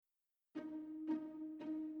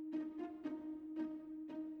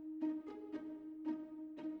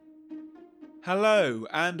Hello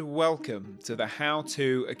and welcome to the How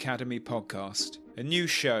To Academy podcast, a new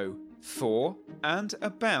show for and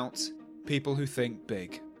about people who think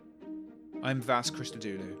big. I'm Vas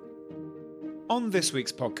Christodoulou. On this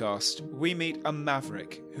week's podcast, we meet a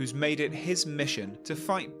maverick who's made it his mission to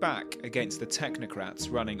fight back against the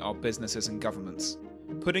technocrats running our businesses and governments,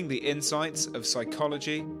 putting the insights of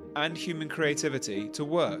psychology and human creativity to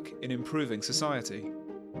work in improving society.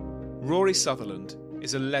 Rory Sutherland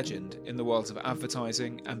is a legend in the worlds of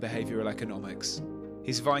advertising and behavioural economics.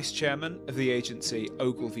 He's vice chairman of the agency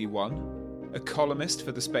Ogilvy One, a columnist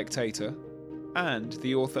for The Spectator, and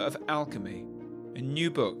the author of Alchemy, a new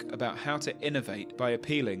book about how to innovate by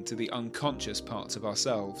appealing to the unconscious parts of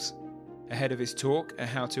ourselves. Ahead of his talk at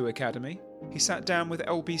How To Academy, he sat down with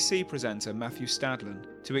LBC presenter Matthew Stadlen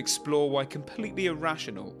to explore why completely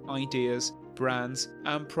irrational ideas, brands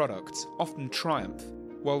and products often triumph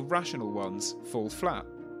while rational ones fall flat,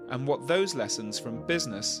 and what those lessons from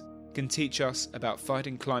business can teach us about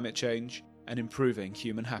fighting climate change and improving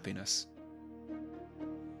human happiness.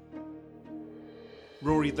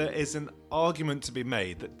 Rory, there is an argument to be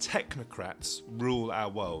made that technocrats rule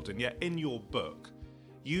our world, and yet in your book,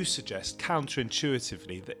 you suggest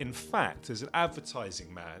counterintuitively that in fact, as an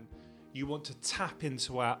advertising man, you want to tap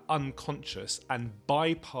into our unconscious and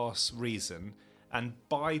bypass reason and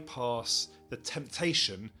bypass the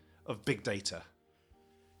temptation of big data.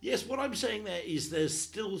 Yes, what I'm saying there is there's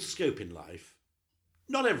still scope in life,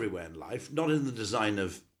 not everywhere in life, not in the design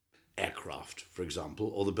of aircraft, for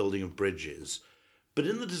example, or the building of bridges, but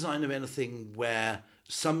in the design of anything where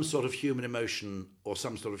some sort of human emotion or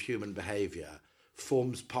some sort of human behaviour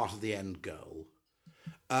forms part of the end goal.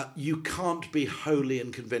 You can't be wholly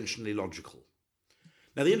and conventionally logical.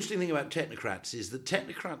 Now, the interesting thing about technocrats is that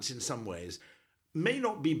technocrats in some ways may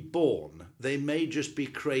not be born, they may just be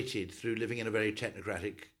created through living in a very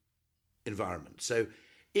technocratic environment. So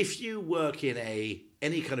if you work in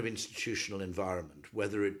any kind of institutional environment,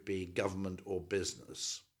 whether it be government or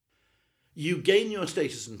business, you gain your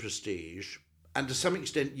status and prestige, and to some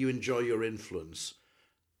extent you enjoy your influence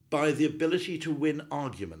by the ability to win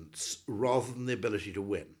arguments rather than the ability to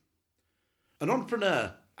win. An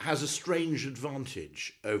entrepreneur has a strange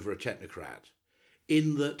advantage over a technocrat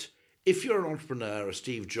in that if you're an entrepreneur, a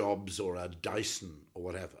Steve Jobs or a Dyson or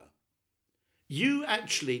whatever, you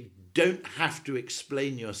actually don't have to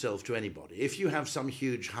explain yourself to anybody. If you have some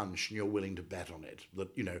huge hunch and you're willing to bet on it,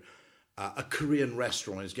 that, a Korean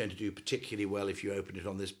restaurant is going to do particularly well if you open it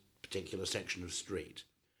on this particular section of street,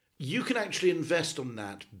 you can actually invest on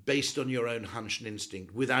that based on your own hunch and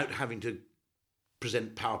instinct without having to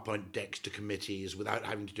present PowerPoint decks to committees, without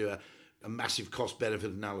having to do a massive cost-benefit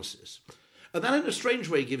analysis. And that in a strange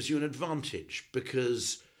way gives you an advantage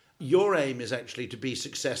because your aim is actually to be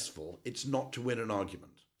successful. It's not to win an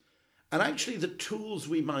argument. And actually the tools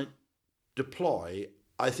we might deploy,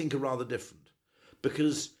 I think, are rather different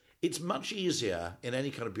because it's much easier in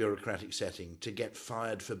any kind of bureaucratic setting to get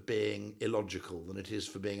fired for being illogical than it is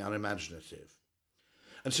for being unimaginative.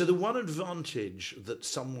 And so the one advantage that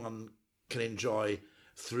someone can enjoy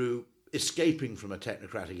through escaping from a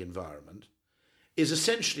technocratic environment is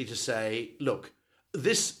essentially to say, look,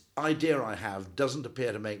 this idea I have doesn't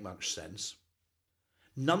appear to make much sense.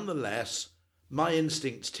 Nonetheless, my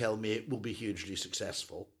instincts tell me it will be hugely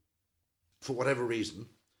successful for whatever reason.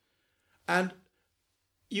 And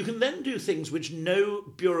you can then do things which no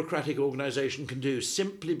bureaucratic organisation can do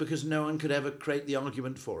simply because no one could ever create the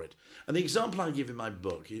argument for it. And the example I give in my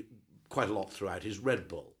book, quite a lot throughout, is Red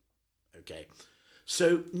Bull. Okay.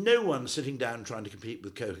 So no one sitting down trying to compete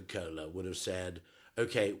with Coca-Cola would have said,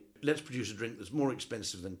 okay, let's produce a drink that's more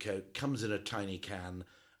expensive than Coke, comes in a tiny can,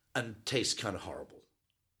 and tastes kind of horrible.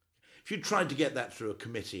 If you tried to get that through a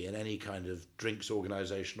committee in any kind of drinks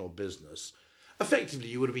organisation or business, effectively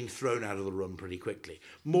you would have been thrown out of the room pretty quickly.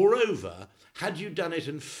 Moreover, had you done it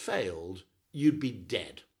and failed, you'd be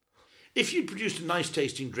dead. If you'd produced a nice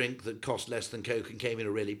tasting drink that cost less than Coke and came in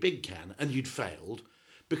a really big can, and you'd failed,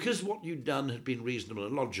 because what you'd done had been reasonable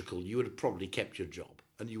and logical, you would have probably kept your job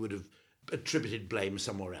and you would have attributed blame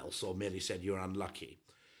somewhere else or merely said you're unlucky.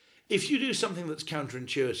 If you do something that's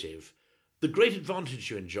counterintuitive, the great advantage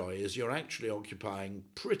you enjoy is you're actually occupying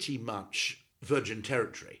pretty much virgin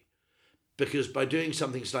territory because by doing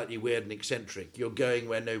something slightly weird and eccentric, you're going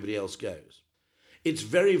where nobody else goes. It's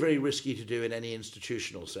very, very risky to do in any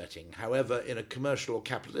institutional setting. However, in a commercial or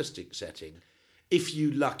capitalistic setting, if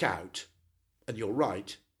you luck out, and you're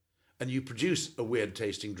right, and you produce a weird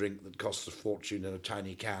tasting drink that costs a fortune in a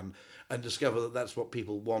tiny can and discover that that's what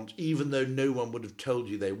people want, even though no one would have told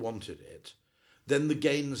you they wanted it, then the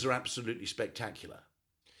gains are absolutely spectacular.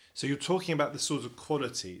 So you're talking about the sort of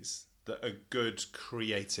qualities that a good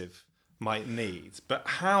creative might need. But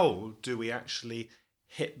how do we actually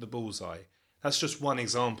hit the bullseye? That's just one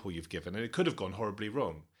example you've given, and it could have gone horribly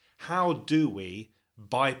wrong. How do we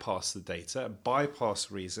bypass the data,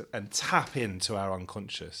 bypass reason, and tap into our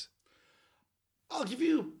unconscious? I'll give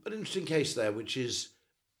you an interesting case there, which is,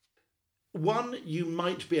 one, you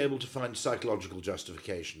might be able to find psychological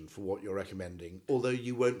justification for what you're recommending, although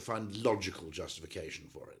you won't find logical justification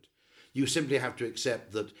for it. You simply have to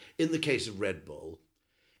accept that in the case of Red Bull,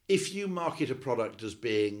 if you market a product as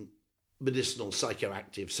being medicinal,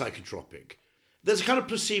 psychoactive, psychotropic, there's a kind of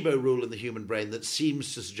placebo rule in the human brain that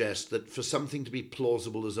seems to suggest that for something to be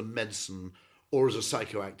plausible as a medicine or as a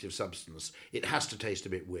psychoactive substance, it has to taste a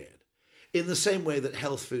bit weird. In the same way that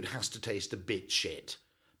health food has to taste a bit shit,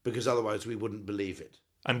 because otherwise we wouldn't believe it.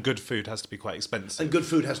 And good food has to be quite expensive. And good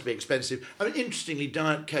food has to be expensive. I mean, interestingly,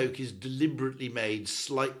 Diet Coke is deliberately made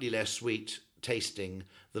slightly less sweet tasting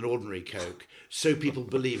than ordinary Coke, so people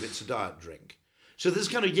believe it's a diet drink. So there's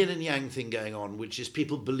kind of yin and yang thing going on, which is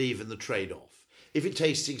people believe in the trade-off. If it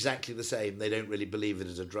tastes exactly the same, they don't really believe it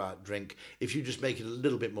is a diet drink. If you just make it a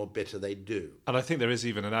little bit more bitter, they do. And I think there is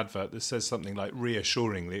even an advert that says something like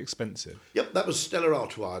reassuringly expensive. Yep, that was Stella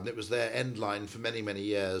Artois, and it was their end line for many, many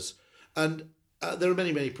years. And there are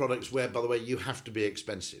many, many products where, by the way, you have to be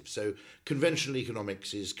expensive. So conventional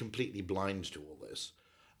economics is completely blind to all this.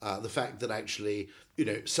 The fact that actually,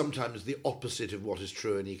 sometimes the opposite of what is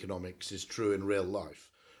true in economics is true in real life.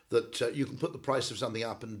 That you can put the price of something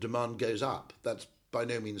up and demand goes up. That's by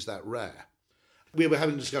no means that rare. We were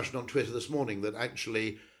having a discussion on Twitter this morning that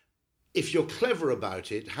actually, if you're clever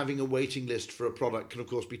about it, having a waiting list for a product can, of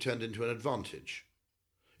course, be turned into an advantage.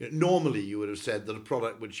 Normally, you would have said that a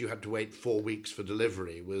product which you had to wait 4 weeks for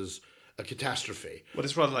delivery was a catastrophe. Well,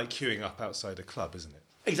 it's rather like queuing up outside a club, isn't it?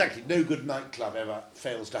 Exactly. No good nightclub ever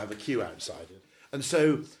fails to have a queue outside it. And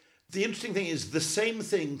so the interesting thing is the same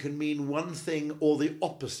thing can mean one thing or the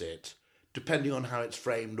opposite, depending on how it's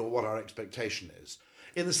framed or what our expectation is.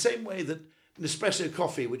 In the same way that Nespresso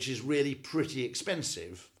coffee, which is really pretty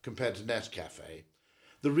expensive compared to Nescafe,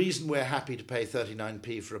 the reason we're happy to pay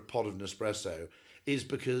 39p for a pod of Nespresso is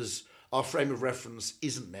because our frame of reference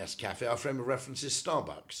isn't Nescafe, our frame of reference is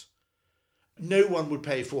Starbucks. No one would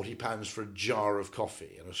pay £40 for a jar of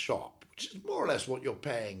coffee in a shop, which is more or less what you're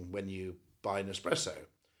paying when you buy Nespresso.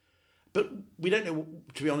 But we don't know,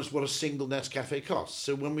 to be honest, what a single Nescafe costs.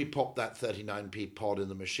 So when we pop that 39p pod in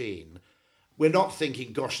the machine, we're not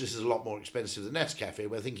thinking, gosh, this is a lot more expensive than Nescafe.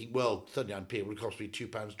 We're thinking, well, 39p would cost me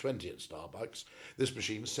 £2.20 at Starbucks. This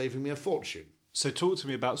machine's saving me a fortune. So talk to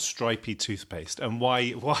me about stripy toothpaste and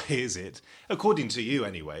why is it, according to you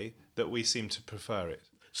anyway, that we seem to prefer it?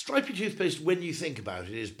 Stripy toothpaste, when you think about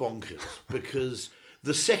it, is bonkers because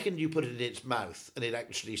the second you put it in its mouth and it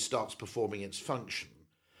actually starts performing its function,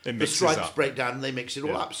 the stripes break down and they mix it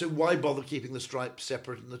all up. So why bother keeping the stripes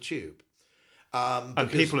separate in the tube? And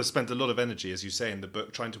people have spent a lot of energy, as you say in the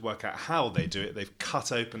book, trying to work out how they do it. They've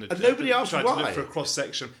cut open and nobody asked why. Tried to look for a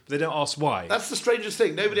cross-section, but they don't ask why. That's the strangest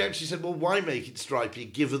thing. Nobody actually said, well, why make it stripy,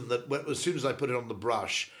 given that as soon as I put it on the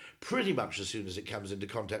brush, pretty much as soon as it comes into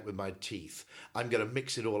contact with my teeth, I'm going to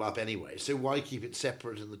mix it all up anyway. So why keep it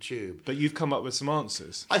separate in the tube? But you've come up with some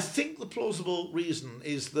answers. I think the plausible reason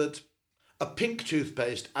is that a pink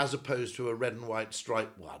toothpaste, as opposed to a red and white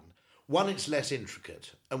striped one, it's less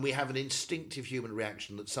intricate, and we have an instinctive human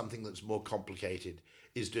reaction that something that's more complicated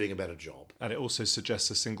is doing a better job. And it also suggests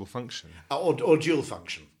a single function. Or dual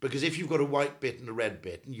function, because if you've got a white bit and a red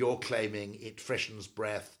bit, and you're claiming it freshens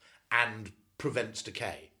breath and prevents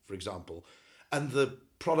decay, for example, and the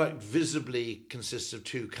product visibly consists of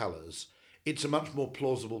two colours, it's a much more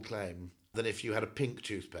plausible claim than if you had a pink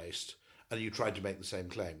toothpaste and you tried to make the same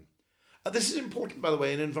claim. This is important, by the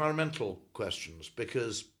way, in environmental questions,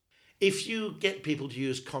 because if you get people to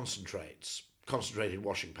use concentrated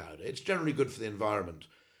washing powder, it's generally good for the environment.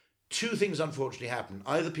 Two things unfortunately happen.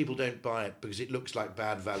 Either people don't buy it because it looks like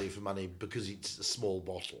bad value for money because it's a small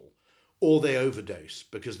bottle, or they overdose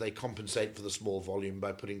because they compensate for the small volume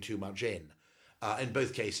by putting too much in. In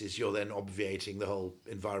both cases, you're then obviating the whole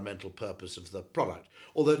environmental purpose of the product,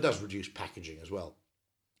 although it does reduce packaging as well.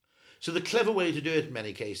 So the clever way to do it in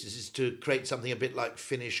many cases is to create something a bit like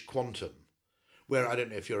Finish Quantum, where I don't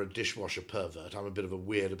know if you're a dishwasher pervert, I'm a bit of a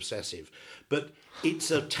weird obsessive, but it's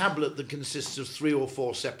a tablet that consists of 3 or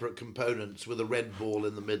 4 separate components with a red ball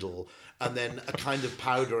in the middle and then a kind of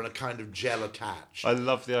powder and a kind of gel attached. I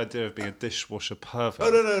love the idea of being a dishwasher pervert.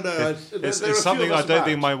 Oh, no. It's something I don't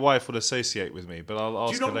think my wife would associate with me, but I'll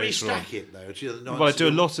ask her later on. Do you not restack it, though? Well, I do a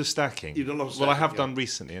lot of stacking. You do a lot of stacking. Well, I have done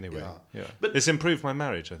recently anyway. Yeah. But it's improved my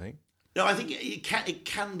marriage, I think. No, I think it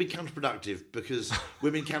can be counterproductive because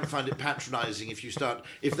women can find it patronising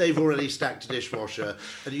if they've already stacked a dishwasher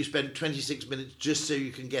and you spend 26 minutes just so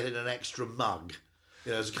you can get in an extra mug,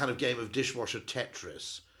 as a kind of game of dishwasher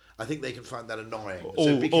Tetris. I think they can find that annoying.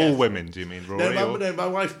 All women, do you mean, Rory? No,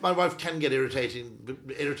 my wife can get irritated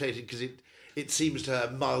because it seems to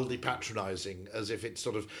her mildly patronising, as if it's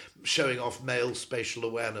sort of showing off male spatial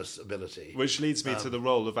awareness ability. Which leads me to the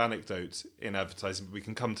role of anecdote in advertising, but we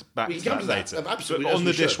can come back to that later. Absolutely. But on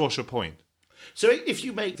the dishwasher point. So if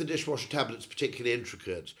you make the dishwasher tablets particularly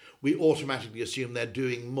intricate, we automatically assume they're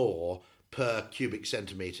doing more per cubic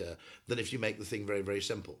centimetre than if you make the thing very, very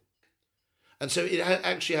simple. And so it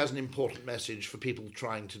actually has an important message for people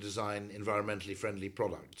trying to design environmentally friendly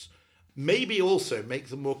products. Maybe also make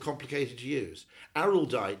them more complicated to use.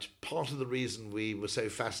 Araldite, part of the reason we were so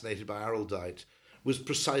fascinated by araldite was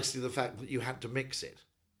precisely the fact that you had to mix it.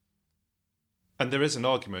 And there is an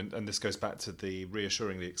argument, and this goes back to the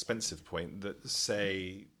reassuringly expensive point, that,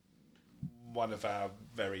 say, one of our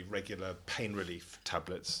very regular pain relief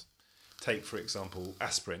tablets, take, for example,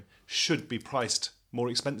 aspirin, should be priced more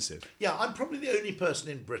expensive. Yeah, I'm probably the only person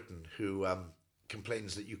in Britain who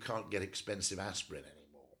complains that you can't get expensive aspirin anymore.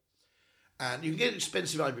 And you can get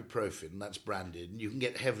expensive ibuprofen, that's branded, and you can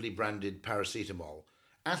get heavily branded paracetamol.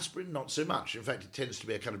 Aspirin, not so much. In fact, it tends to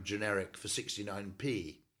be a kind of generic for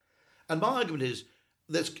 69p. And my argument is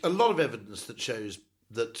there's a lot of evidence that shows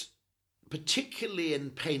that, particularly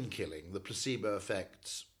in pain killing, the placebo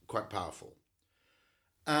effect's quite powerful.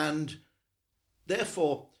 And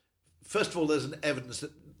therefore, first of all, there's an evidence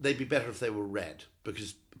that they'd be better if they were red,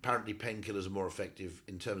 because apparently painkillers are more effective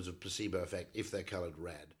in terms of placebo effect if they're coloured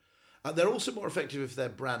red. They're also more effective if they're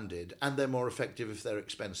branded, and they're more effective if they're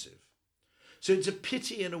expensive. So it's a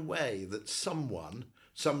pity in a way that some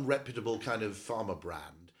reputable kind of pharma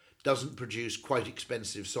brand, doesn't produce quite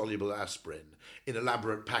expensive soluble aspirin in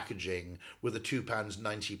elaborate packaging with a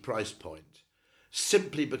 £2.90 price point,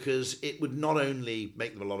 simply because it would not only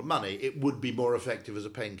make them a lot of money, it would be more effective as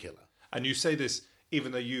a painkiller. And you say this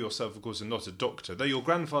even though you yourself, of course, are not a doctor, though your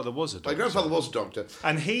grandfather was a doctor. My grandfather was a doctor.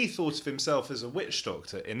 And he thought of himself as a witch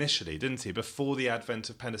doctor initially, didn't he, before the advent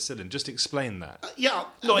of penicillin? Just explain that.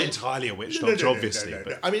 Not entirely a witch doctor, obviously.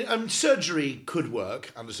 No. I mean, surgery could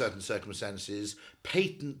work under certain circumstances.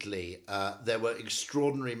 Patently, there were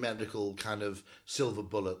extraordinary medical kind of silver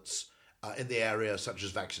bullets in the area, such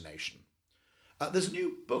as vaccination. There's a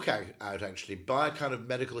new book out, actually, by a kind of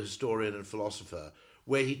medical historian and philosopher,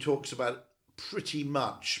 where he talks about pretty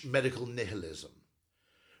much medical nihilism,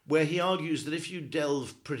 where he argues that if you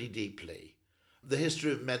delve pretty deeply, the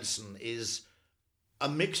history of medicine is a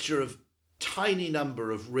mixture of tiny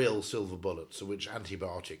number of real silver bullets, of which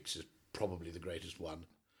antibiotics is probably the greatest one.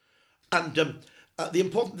 And the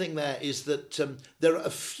important thing there is that there are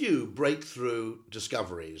a few breakthrough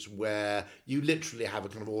discoveries where you literally have a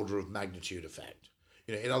kind of order of magnitude effect.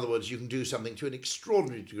 In other words, you can do something to an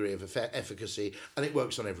extraordinary degree of efficacy and it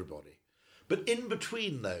works on everybody. But in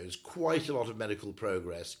between those, quite a lot of medical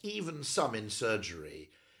progress, even some in surgery,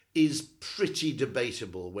 is pretty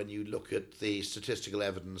debatable when you look at the statistical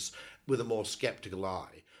evidence with a more sceptical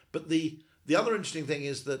eye. But the other interesting thing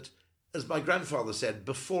is that, as my grandfather said,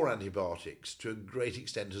 before antibiotics, to a great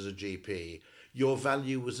extent as a GP, your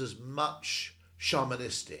value was as much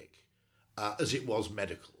shamanistic as it was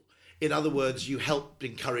medical. In other words, you helped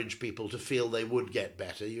encourage people to feel they would get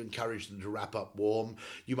better. You encouraged them to wrap up warm.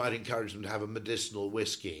 You might encourage them to have a medicinal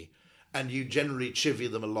whiskey. And you generally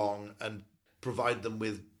chivvy them along and provide them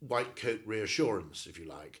with white coat reassurance, if you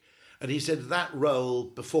like. And he said that role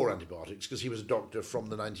before antibiotics, because he was a doctor from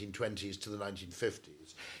the 1920s to the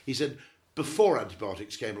 1950s, he said before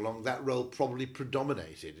antibiotics came along, that role probably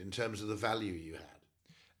predominated in terms of the value you had.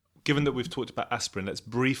 Given that we've talked about aspirin, let's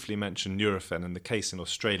briefly mention Nurofen and the case in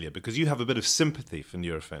Australia, because you have a bit of sympathy for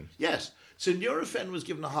Nurofen. Yes. So Nurofen was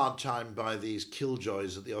given a hard time by these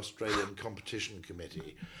killjoys at the Australian Competition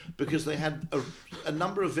Committee because they had a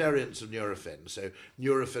number of variants of Nurofen. So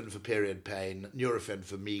Nurofen for period pain, Nurofen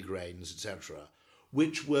for migraines, etc.,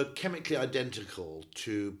 which were chemically identical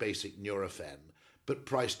to basic Nurofen, but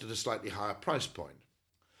priced at a slightly higher price point.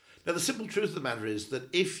 Now, the simple truth of the matter is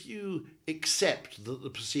that if you accept that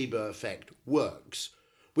the placebo effect works,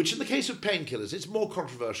 which in the case of painkillers, it's more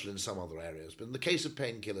controversial in some other areas, but in the case of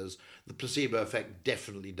painkillers, the placebo effect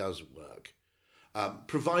definitely does work.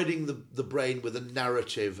 Providing the brain with a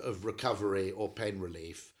narrative of recovery or pain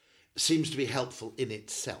relief seems to be helpful in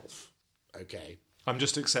itself. Okay? I'm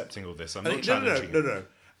just accepting all this. I'm not challenging it. No.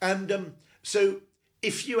 And so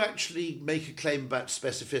if you actually make a claim about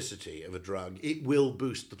specificity of a drug, it will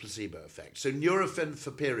boost the placebo effect. So Nurofen for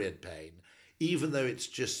period pain even though it's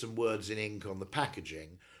just some words in ink on the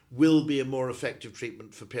packaging, will be a more effective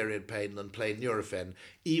treatment for period pain than plain Nurofen,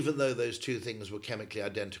 even though those two things were chemically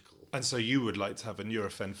identical. And so you would like to have a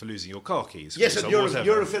Nurofen for losing your car keys? Yes, and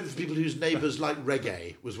Nurofen for people whose neighbours like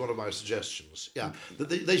reggae was one of my suggestions. Yeah, that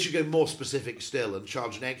they should go more specific still and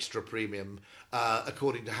charge an extra premium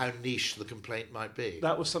according to how niche the complaint might be.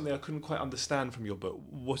 That was something I couldn't quite understand from your book.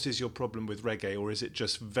 What is your problem with reggae, or is it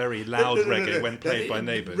just very loud reggae when played by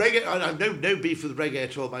neighbours? Reggae, I have no beef with reggae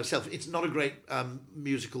at all myself. It's not a great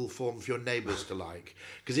musical form for your neighbours to like,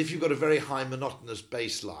 because if you've got a very high monotonous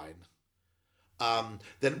bass line,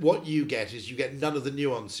 then what you get is you get none of the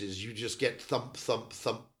nuances. You just get thump, thump,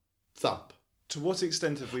 thump, thump. To what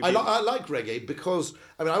extent have we I like reggae because,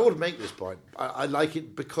 I mean, I want to make this point. I like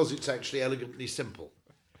it because it's actually elegantly simple.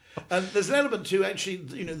 And there's an element to actually,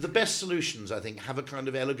 the best solutions, I think, have a kind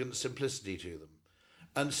of elegant simplicity to them.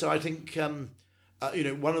 And so I think,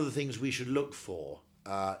 one of the things we should look for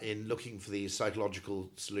in looking for these psychological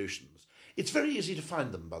solutions, it's very easy to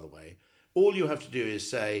find them, by the way. All you have to do is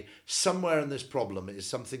say, somewhere in this problem is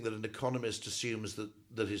something that an economist assumes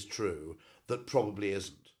that is true, that probably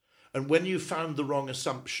isn't. And when you found the wrong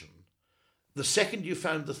assumption, the second you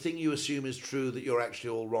found the thing you assume is true that you're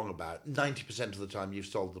actually all wrong about, 90% of the time you've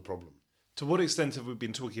solved the problem. To what extent have we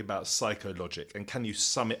been talking about psychologic, and can you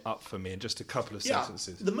sum it up for me in just a couple of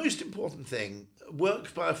sentences? The most important thing,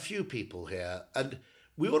 worked by a few people here, and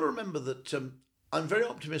we ought to remember that I'm very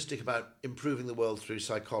optimistic about improving the world through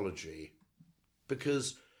psychology,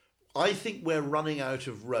 because I think we're running out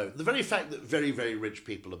of road. The very fact that very, very rich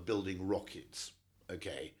people are building rockets,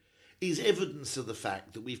 okay, is evidence of the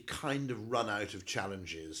fact that we've kind of run out of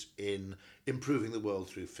challenges in improving the world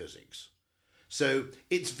through physics. So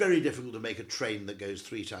it's very difficult to make a train that goes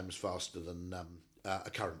 3 times faster than a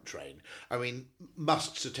current train. I mean,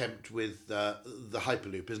 Musk's attempt with the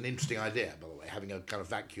Hyperloop is an interesting idea, by the way, having a kind of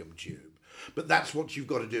vacuum tube. But that's what you've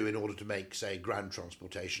got to do in order to make, say, ground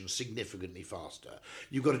transportation significantly faster.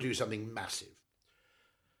 You've got to do something massive.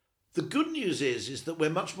 The good news is that we're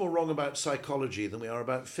much more wrong about psychology than we are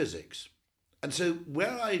about physics. And so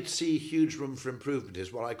where I see huge room for improvement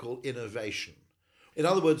is what I call innovation. In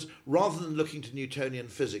other words, rather than looking to Newtonian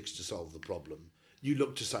physics to solve the problem, you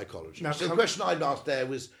look to psychology. Now, so the question I'd asked there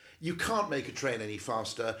was, you can't make a train any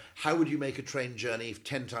faster. How would you make a train journey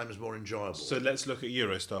 10 times more enjoyable? So let's look at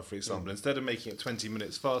Eurostar, for example. Instead of making it 20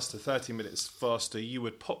 minutes faster, 30 minutes faster, you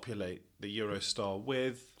would populate the Eurostar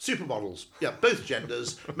with... supermodels. Yeah, both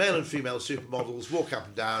genders, male and female supermodels, walk up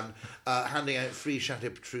and down, handing out free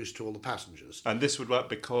Chateau Petrus to all the passengers. And this would work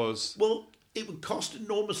because... Well, it would cost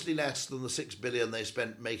enormously less than the $6 billion they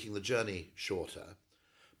spent making the journey shorter.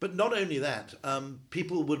 But not only that,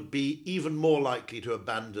 people would be even more likely to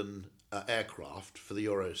abandon aircraft for the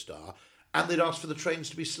Eurostar, and they'd ask for the trains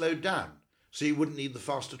to be slowed down, so you wouldn't need the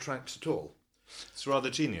faster tracks at all. It's rather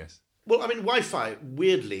genius. Well, I mean, Wi-Fi,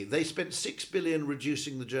 weirdly, they spent $6 billion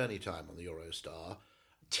reducing the journey time on the Eurostar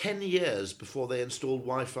 10 years before they installed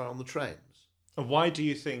Wi-Fi on the trains. And why do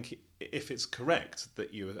you think, if it's correct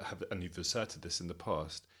that you have, and you've asserted this in the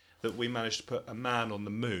past, that we managed to put a man on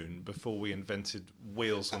the moon before we invented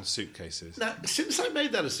wheels on suitcases? Now, since I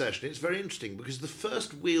made that assertion, it's very interesting because the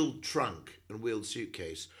first wheeled trunk and wheeled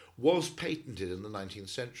suitcase was patented in the 19th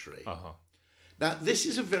century. Uh-huh. Now, this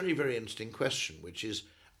is a very, very interesting question, which is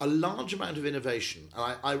a large amount of innovation.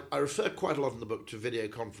 And I refer quite a lot in the book to video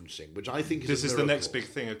conferencing, which I think is This a is miracle. the next big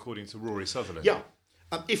thing, according to Rory Sutherland. Yeah.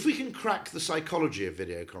 If we can crack the psychology of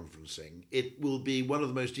video conferencing, it will be one of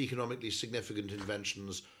the most economically significant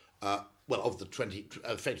inventions of the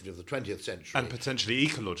 20th century, and potentially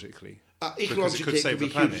ecologically, because it could save the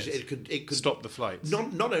planet. It could stop the flights.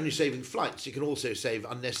 Not only saving flights, it can also save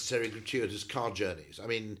unnecessary gratuitous car journeys. I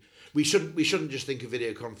mean, we shouldn't just think of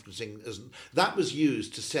video conferencing as that was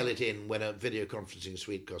used to sell it in when a video conferencing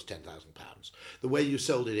suite cost £10,000. The way you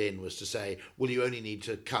sold it in was to say, well, you only need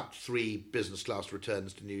to cut 3 business class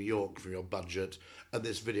returns to New York from your budget, and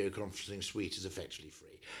this video conferencing suite is effectively free.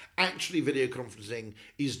 Actually, video conferencing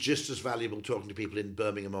is just as valuable talking to people in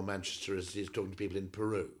Birmingham or Manchester as it is talking to people in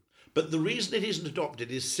Peru. But the reason it isn't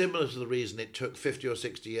adopted is similar to the reason it took 50 or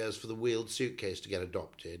 60 years for the wheeled suitcase to get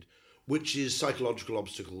adopted, which is psychological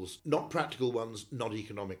obstacles, not practical ones, not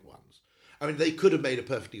economic ones. I mean, they could have made a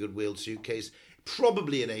perfectly good wheeled suitcase.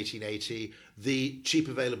 Probably in 1880, the cheap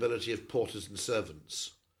availability of porters and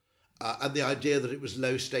servants and the idea that it was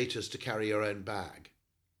low status to carry your own bag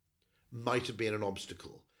might have been an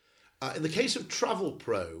obstacle. In the case of Travel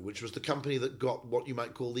Pro, which was the company that got what you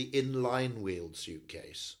might call the inline wheeled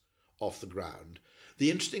suitcase off the ground, the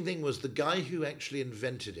interesting thing was the guy who actually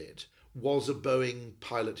invented it was a Boeing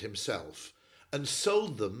pilot himself, and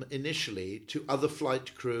sold them initially to other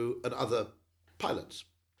flight crew and other pilots.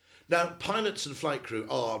 Now, pilots and flight crew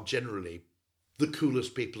are generally the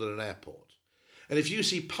coolest people in an airport. And if you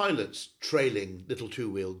see pilots trailing little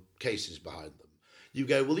two-wheeled cases behind them, you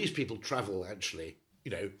go, well, these people travel actually,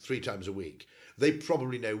 3 times a week. They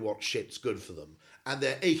probably know what shit's good for them. And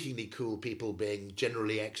they're achingly cool people being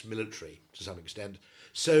generally ex-military to some extent.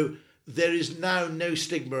 So there is now no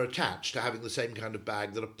stigma attached to having the same kind of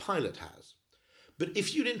bag that a pilot has. But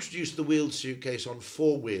if you'd introduced the wheeled suitcase on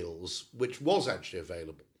 4 wheels, which was actually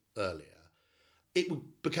available earlier, it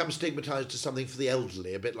would become stigmatised as something for the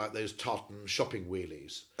elderly, a bit like those tartan shopping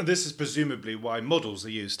wheelies. And this is presumably why models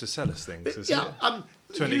are used to sell us things, isn't it?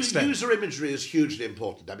 To an extent. User imagery is hugely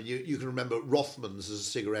important. I mean, you can remember Rothmans as a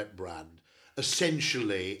cigarette brand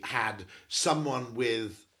essentially had someone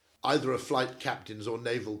with either a flight captain's or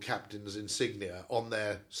naval captain's insignia on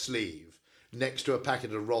their sleeve next to a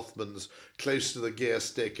packet of Rothmans close to the gear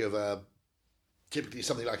stick of typically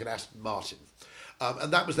something like an Aston Martin.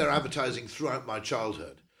 And that was their advertising throughout my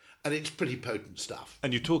childhood. And it's pretty potent stuff.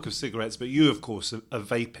 And you talk of cigarettes, but you, of course, are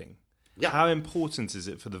vaping. Yeah. How important is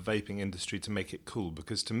it for the vaping industry to make it cool?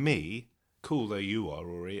 Because to me, cool though you are,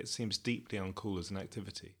 Rory, it seems deeply uncool as an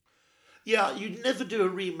activity. Yeah, you'd never do a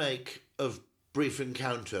remake of Brief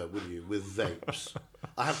Encounter, would you, with vapes?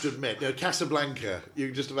 I have to admit. Casablanca, you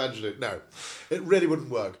can just imagine it. No, it really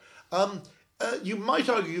wouldn't work. You might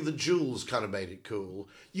argue that Jules kind of made it cool.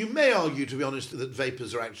 You may argue, to be honest, that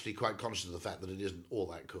vapors are actually quite conscious of the fact that it isn't all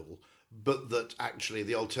that cool, but that actually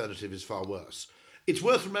the alternative is far worse. It's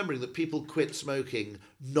worth remembering that people quit smoking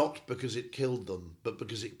not because it killed them, but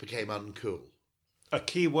because it became uncool. A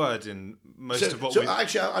key word in most of what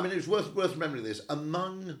actually, I mean, it's worth remembering this.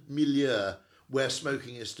 Among milieux where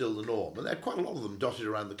smoking is still the norm, and there are quite a lot of them dotted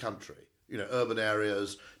around the country, urban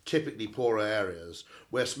areas, typically poorer areas,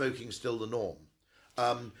 where smoking is still the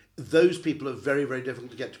norm. Those people are very, very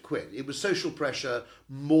difficult to get to quit. It was social pressure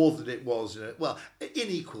more than it was, in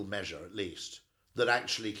equal measure at least, that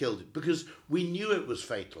actually killed it. Because we knew it was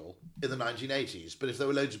fatal in the 1980s, but if there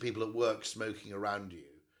were loads of people at work smoking around you,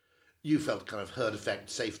 you felt kind of herd effect,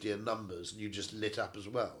 safety in numbers, and you just lit up as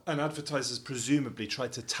well. And advertisers presumably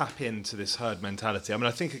tried to tap into this herd mentality. I mean,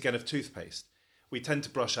 I think again of toothpaste. We tend to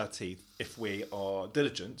brush our teeth if we are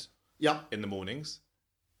diligent in the mornings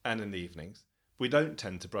and in the evenings. We don't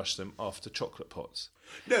tend to brush them after chocolate pots.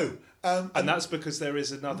 No. And that's because there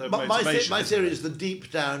is another motivation. My theory is the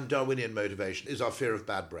deep down Darwinian motivation is our fear of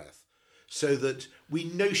bad breath. So that we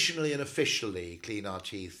notionally and officially clean our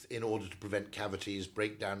teeth in order to prevent cavities,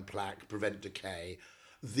 break down plaque, prevent decay.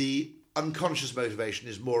 The unconscious motivation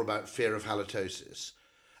is more about fear of halitosis.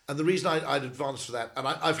 And the reason I'd advance for that, and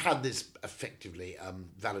I've had this effectively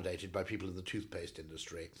validated by people in the toothpaste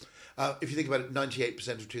industry. If you think about it, 98%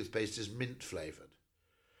 of toothpaste is mint flavoured.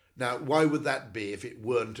 Now, why would that be if it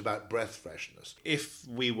weren't about breath freshness? If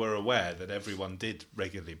we were aware that everyone did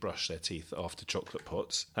regularly brush their teeth after chocolate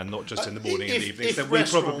pots, and not just in the morning and the evening, then we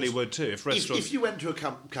probably would too. If you went to a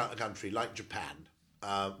country like Japan,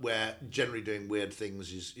 where generally doing weird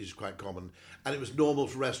things is quite common, and it was normal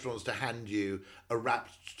for restaurants to hand you a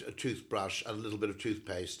wrapped toothbrush and a little bit of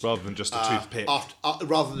toothpaste. Rather than just a toothpick.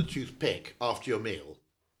 Rather than a toothpick after your meal.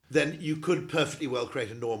 Then you could perfectly well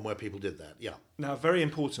create a norm where people did that, yeah. Now, a very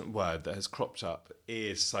important word that has cropped up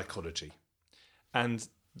is psychology. And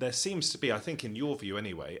there seems to be, I think in your view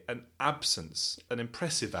anyway, an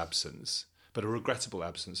impressive absence, but a regrettable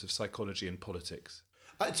absence of psychology in politics.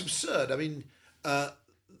 It's absurd. I mean,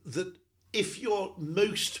 that if your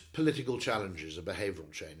most political challenges are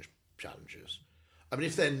behavioural change challenges, I mean,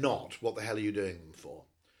 if they're not, what the hell are you doing them for?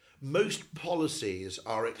 Most policies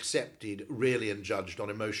are accepted really and judged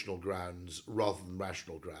on emotional grounds rather than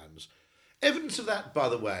rational grounds. Evidence of that, by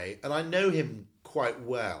the way, and I know him quite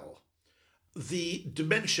well, the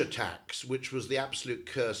dementia tax, which was the absolute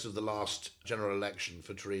curse of the last general election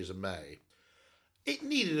for Theresa May, it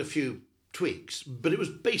needed a few tweaks, but it was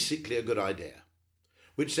basically a good idea,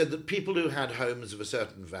 which said that people who had homes of a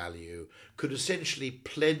certain value could essentially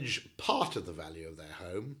pledge part of the value of their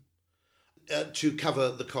home to cover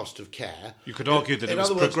the cost of care. You could argue that it was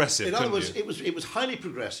progressive. In other words, it was highly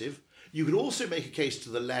progressive. You could also make a case to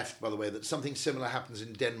the left, by the way, that something similar happens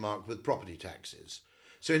in Denmark with property taxes.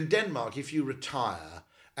 So in Denmark, if you retire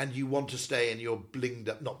and you want to stay in your blinged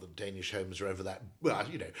up, not that Danish homes are ever that, well,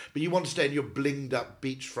 but you want to stay in your blinged up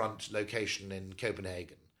beachfront location in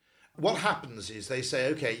Copenhagen. What happens is they say,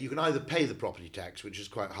 okay, you can either pay the property tax, which is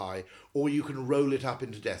quite high, or you can roll it up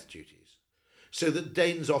into death duties. So that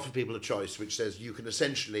Danes offer people a choice which says you can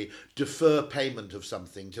essentially defer payment of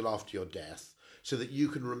something till after your death so that you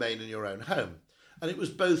can remain in your own home. And it was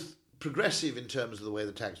both progressive in terms of the way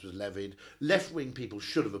the tax was levied. Left-wing people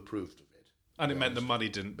should have approved of it. And it meant the money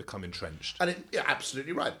didn't become entrenched. And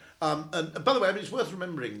absolutely right. And by the way, I mean, it's worth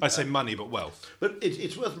remembering... I say money, but wealth. But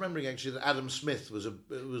it's worth remembering, actually, that Adam Smith was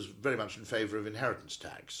very much in favour of inheritance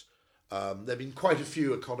tax. There have been quite a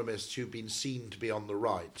few economists who've been seen to be on the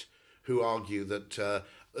right who argue that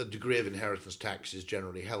a degree of inheritance tax is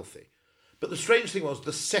generally healthy. But the strange thing was,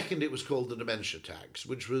 the second it was called the dementia tax,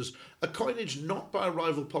 which was a coinage not by a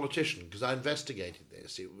rival politician, because I investigated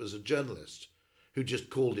this, it was a journalist who just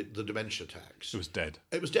called it the dementia tax. It was dead.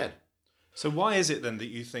 It was dead. So why is it then that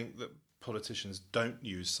you think that politicians don't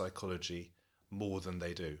use psychology more than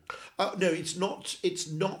they do? No, it's not. It's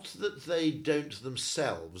not that they don't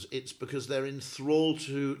themselves. It's because they're enthralled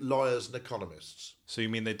to lawyers and economists. So you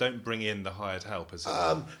mean they don't bring in the hired help, as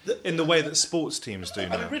in the way that sports teams do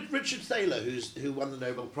now? I mean, Richard Thaler, who won the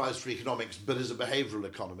Nobel Prize for Economics, but is a behavioural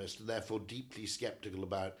economist and therefore deeply sceptical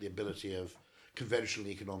about the ability of conventional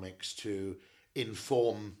economics to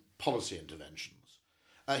inform policy interventions.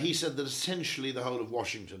 He said that essentially the whole of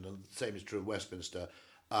Washington, and the same is true of Westminster,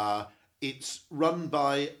 it's run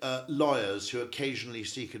by lawyers who occasionally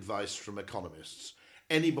seek advice from economists.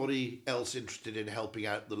 Anybody else interested in helping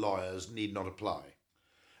out the lawyers need not apply.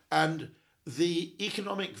 And the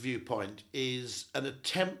economic viewpoint is an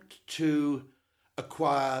attempt to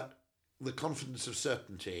acquire the confidence of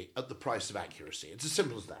certainty at the price of accuracy. It's as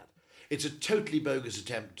simple as that. It's a totally bogus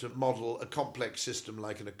attempt to model a complex system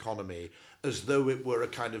like an economy as though it were a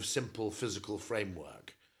kind of simple physical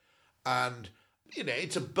framework. And, you know,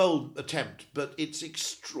 it's a bold attempt, but it's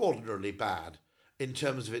extraordinarily bad in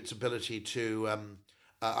terms of its ability to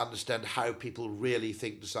understand how people really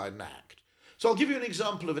think, decide and act. So I'll give you an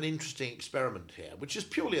example of an interesting experiment here, which is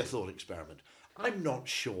purely a thought experiment. I'm not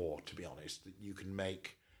sure, to be honest, that you can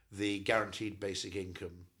make the guaranteed basic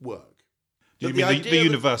income work. You mean the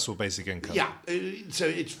universal basic income? Yeah, so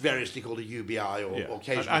it's variously called a UBI or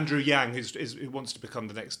occasionally. Andrew Yang, who wants to become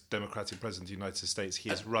the next Democratic President of the United States,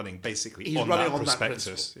 he is running basically he's on running that on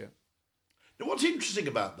prospectus. That Now, what's interesting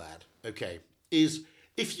about that, is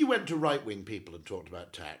if you went to right-wing people and talked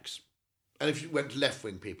about tax, and if you went to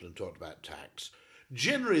left-wing people and talked about tax,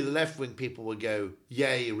 generally the left-wing people would go,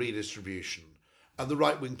 yay, redistribution, and the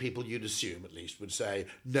right-wing people, you'd assume at least, would say,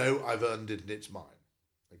 no, I've earned it and it's mine.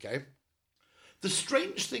 Okay? The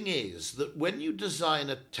strange thing is that when you design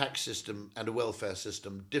a tax system and a welfare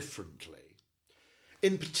system differently,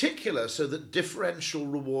 in particular so that differential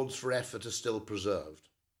rewards for effort are still preserved,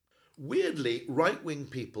 weirdly, right-wing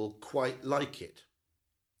people quite like it.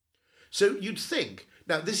 So you'd think,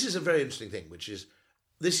 now this is a very interesting thing,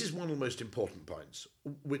 this is one of the most important points,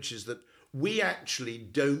 which is that we actually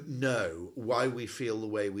don't know why we feel the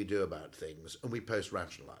way we do about things, and we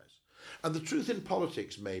post-rationalise. And the truth in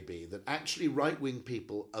politics may be that actually right-wing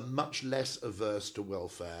people are much less averse to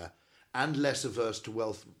welfare and less averse to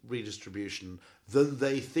wealth redistribution than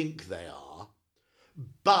they think they are,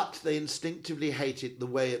 but they instinctively hate it the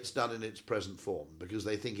way it's done in its present form because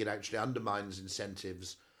they think it actually undermines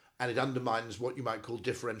incentives and it undermines what you might call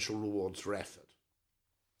differential rewards for effort.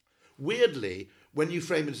 Weirdly, when you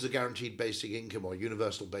frame it as a guaranteed basic income or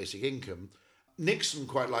universal basic income, Nixon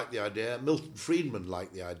quite liked the idea, Milton Friedman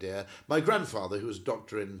liked the idea. My grandfather, who was a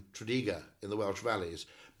doctor in Tredegar in the Welsh Valleys,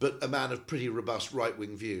 but a man of pretty robust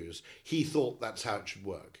right-wing views, he thought that's how it should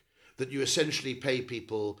work, that you essentially pay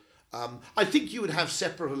people... I think you would have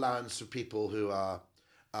separate allowance for people who are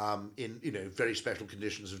in very special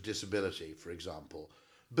conditions of disability, for example.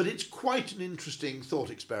 But it's quite an interesting thought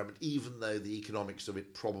experiment, even though the economics of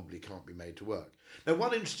it probably can't be made to work. Now,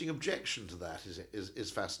 one interesting objection to that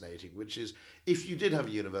is fascinating, which is if you did have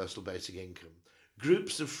a universal basic income,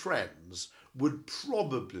 groups of friends would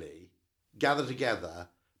probably gather together,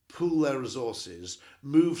 pool their resources,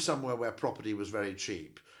 move somewhere where property was very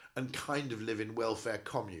cheap, and kind of live in welfare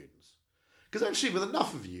communes. Because actually, with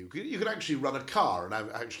enough of you could actually run a car and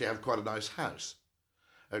actually have quite a nice house.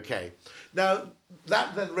 Okay, now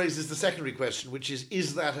that then raises the secondary question, which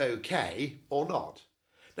is that okay or not?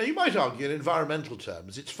 Now you might argue in environmental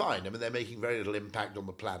terms it's fine. I mean, they're making very little impact on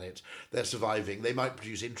the planet, they're surviving, they might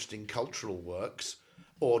produce interesting cultural works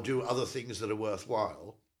or do other things that are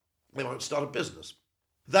worthwhile. They might start a business.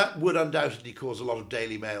 That would undoubtedly cause a lot of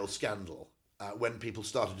Daily Mail scandal when people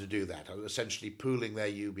started to do that, essentially pooling their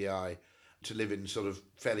UBI to live in sort of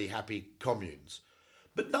fairly happy communes.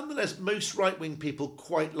 But nonetheless, most right-wing people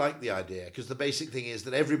quite like the idea because the basic thing is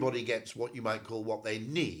that everybody gets what you might call what they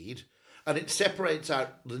need, and it separates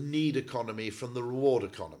out the need economy from the reward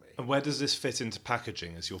economy. And where does this fit into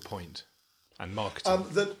packaging, as your point, and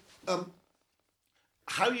marketing?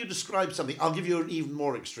 how you describe something. I'll give you an even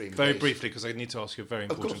more extreme Very case. briefly, because I need to ask you a very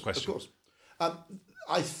important question. Of course.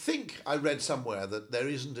 I think I read somewhere that there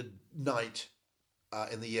isn't a night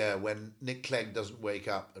in the year when Nick Clegg doesn't wake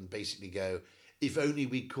up and basically go, if only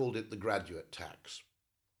we called it the graduate tax.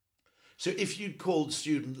 So if you'd called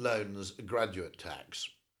student loans a graduate tax,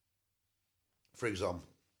 for example,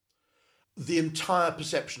 the entire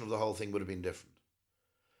perception of the whole thing would have been different.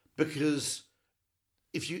 Because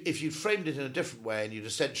if you'd framed it in a different way and you'd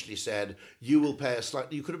essentially said, you will pay a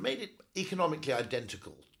slightly, you could have made it economically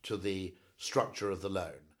identical to the structure of the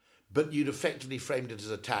loan, but you'd effectively framed it as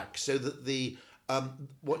a tax so that the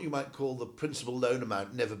what you might call the principal loan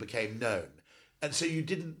amount never became known. And so you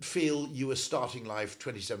didn't feel you were starting life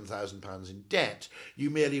 £27,000 in debt. You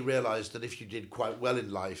merely realised that if you did quite well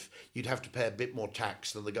in life, you'd have to pay a bit more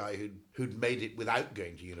tax than the guy who'd made it without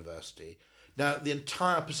going to university. Now, the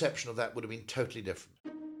entire perception of that would have been totally different.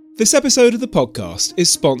 This episode of the podcast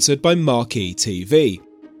is sponsored by Marquee TV.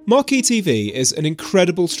 Marquee TV is an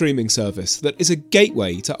incredible streaming service that is a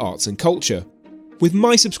gateway to arts and culture. With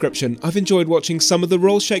my subscription, I've enjoyed watching some of the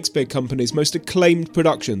Royal Shakespeare Company's most acclaimed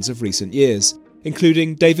productions of recent years,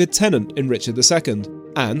 including David Tennant in Richard II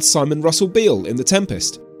and Simon Russell Beale in The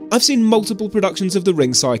Tempest. I've seen multiple productions of The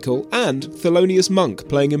Ring Cycle and Thelonious Monk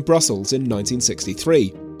playing in Brussels in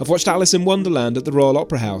 1963. I've watched Alice in Wonderland at the Royal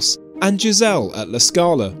Opera House and Giselle at La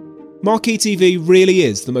Scala. Marquee TV really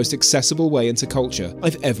is the most accessible way into culture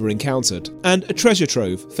I've ever encountered, and a treasure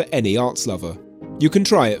trove for any arts lover. You can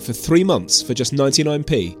try it for 3 months for just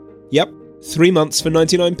 99p. Yep, 3 months for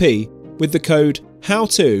 99p with the code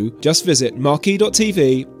HOWTO. Just visit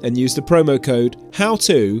marquee.tv and use the promo code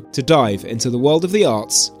HOWTO to dive into the world of the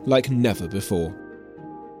arts like never before.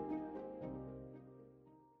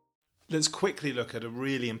 Let's quickly look at a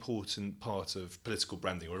really important part of political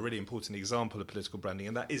branding, or a really important example of political branding,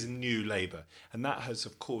 and that is New Labour. And that has,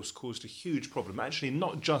 of course, caused a huge problem, actually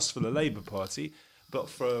not just for the Labour Party, but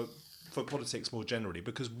for politics more generally,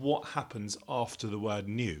 because what happens after the word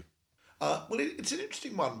new? It's an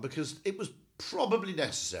interesting one because it was probably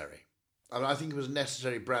necessary. I think it was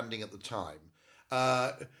necessary branding at the time.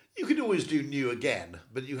 You could always do new again,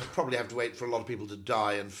 but you probably have to wait for a lot of people to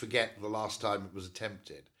die and forget the last time it was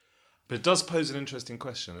attempted. But it does pose an interesting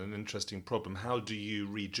question, an interesting problem. How do you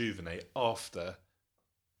rejuvenate after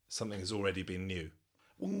something has already been new?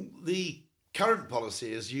 Well, the current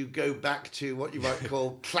policy is you go back to what you might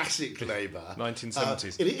call classic Labour.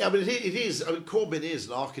 1970s. It is. Corbyn is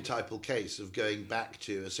an archetypal case of going back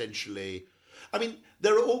to essentially...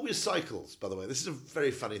 there are always cycles, by the way. This is a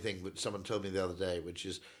very funny thing which someone told me the other day, which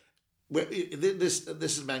is... This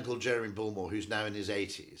is a man called Jeremy Bullmore, who's now in his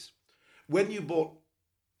 80s. When you bought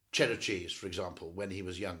cheddar cheese, for example, when he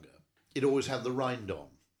was younger, it always had the rind on.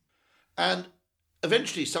 And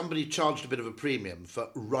eventually somebody charged a bit of a premium for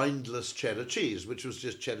rindless cheddar cheese, which was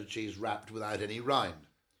just cheddar cheese wrapped without any rind.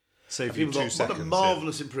 Save you 2 seconds. What a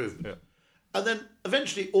marvellous improvement. Yeah. And then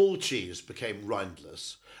eventually all cheese became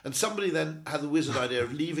rindless. And somebody then had the wizard idea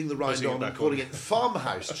of leaving the rind on and calling it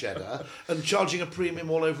farmhouse cheddar and charging a premium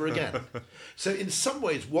all over again. So in some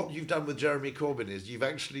ways, what you've done with Jeremy Corbyn is you've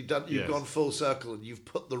gone full circle and you've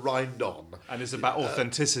put the rind on. And it's about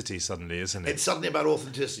authenticity suddenly, isn't it? It's suddenly about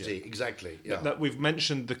authenticity, exactly. Yeah. We've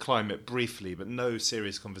mentioned the climate briefly, but no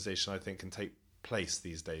serious conversation, I think, can take place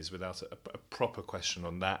these days without a proper question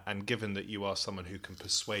on that. And given that you are someone who can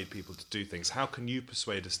persuade people to do things, how can you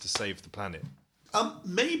persuade us to save the planet?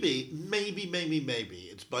 Maybe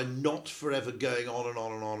it's by not forever going on and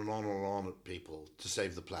on and on and on and on at people to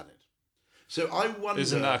save the planet. So I wonder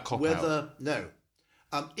Isn't that a cop-out? whether... No.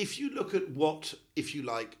 If you look at what, if you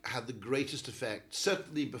like, had the greatest effect,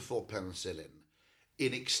 certainly before penicillin,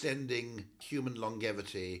 in extending human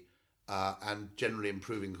longevity and generally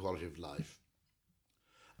improving quality of life.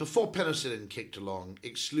 Before penicillin kicked along,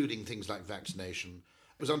 excluding things like vaccination,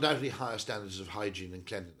 was undoubtedly higher standards of hygiene and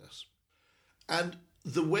cleanliness. And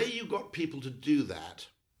the way you got people to do that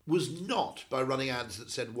was not by running ads that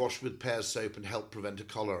said wash with Pears soap and help prevent a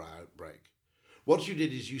cholera outbreak. What you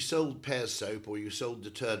did is you sold Pears soap or you sold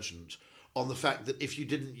detergent on the fact that if you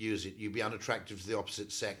didn't use it, you'd be unattractive to the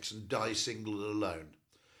opposite sex and die single and alone.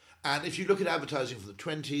 And if you look at advertising from the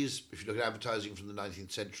 20s, if you look at advertising from the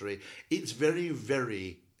 19th century, it's very,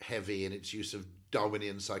 very heavy in its use of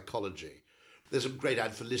Darwinian psychology. There's a great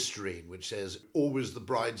ad for Listerine which says, always the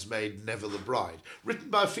bridesmaid, never the bride. Written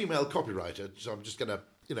by a female copywriter, so I'm just going to,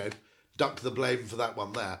 duck the blame for that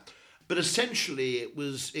one there. But essentially it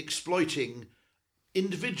was exploiting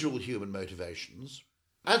individual human motivations.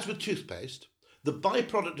 As with toothpaste, the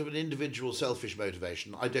byproduct of an individual selfish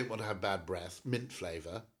motivation, I don't want to have bad breath, mint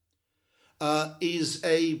flavour, is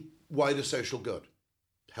a wider social good.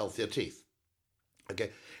 healthier teeth.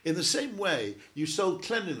 Okay. In the same way, you sold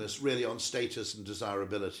cleanliness really on status and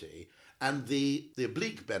desirability, and the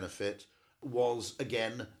oblique benefit was,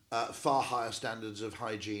 again, far higher standards of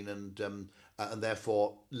hygiene and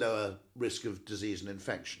therefore lower risk of disease and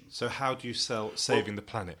infection. So how do you sell saving the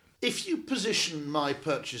planet? If you position my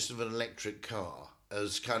purchase of an electric car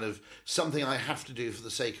as kind of something I have to do for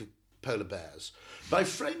the sake of polar bears, by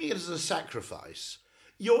framing it as a sacrifice,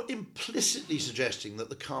 you're implicitly suggesting that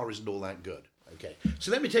the car isn't all that good. Okay,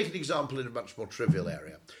 so let me take an example in a much more trivial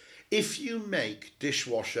area. If you make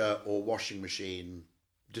dishwasher or washing machine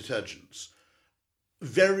detergents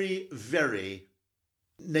very, very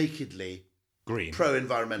nakedly Green.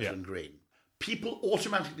 pro-environmental and green, people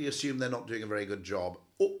automatically assume they're not doing a very good job.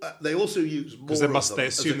 They also use more Because of them they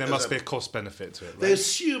assume there must be a cost benefit to it, right? They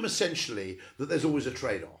assume essentially that there's always a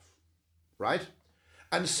trade-off, right?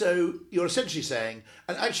 And so you're essentially saying,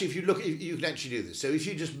 and actually if you look, you can actually do this. So if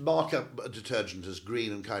you just mark up a detergent as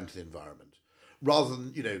green and kind to the environment, rather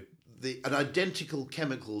than, an identical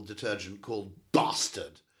chemical detergent called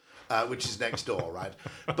Bastard, which is next door, right?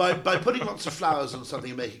 By putting lots of flowers on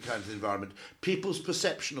something and making it kind to the environment, people's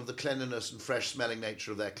perception of the cleanliness and fresh-smelling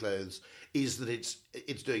nature of their clothes is that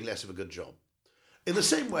it's doing less of a good job. In the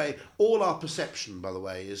same way, all our perception, by the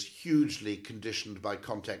way, is hugely conditioned by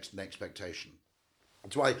context and expectation.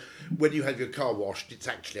 That's why when you have your car washed, it's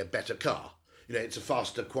actually a better car. It's a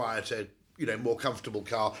faster, quieter, more comfortable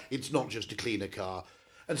car. It's not just a cleaner car.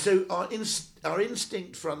 And so our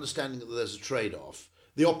instinct for understanding that there's a trade-off,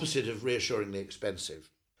 the opposite of reassuringly expensive,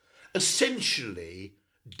 essentially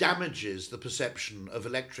damages the perception of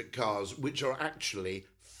electric cars, which are actually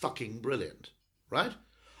fucking brilliant, right?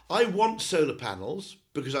 I want solar panels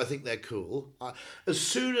because I think they're cool. As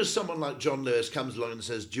soon as someone like John Lewis comes along and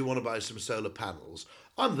says, do you want to buy some solar panels?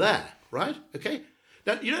 I'm there, right? Okay?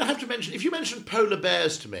 Now, you don't have to mention, if you mention polar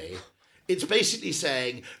bears to me, it's basically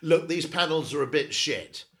saying, look, these panels are a bit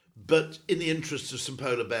shit, but in the interests of some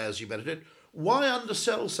polar bears, you better do it. Why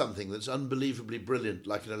undersell something that's unbelievably brilliant,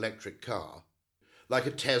 like an electric car, like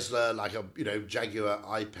a Tesla, like a Jaguar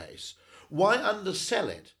I-Pace? Why undersell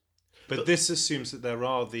it? But this assumes that there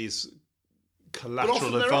are these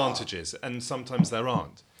collateral advantages, and sometimes there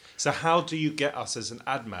aren't. So how do you get us as an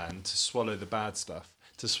ad man to swallow the bad stuff,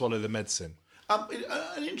 to swallow the medicine?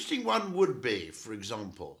 An interesting one would be, for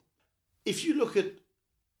example, if you look at,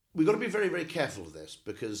 we've got to be very, very careful of this,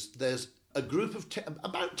 because there's a group of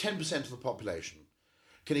about 10% of the population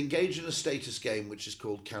can engage in a status game which is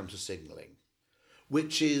called counter-signalling,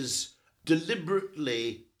 which is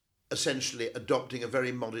deliberately essentially adopting a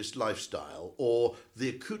very modest lifestyle or the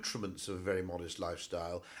accoutrements of a very modest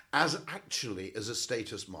lifestyle as a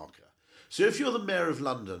status marker. So if you're the mayor of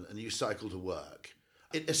London and you cycle to work,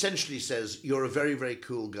 it essentially says you're a very, very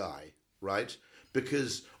cool guy, right?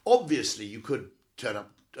 Because obviously you could turn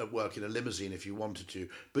up at work in a limousine if you wanted to,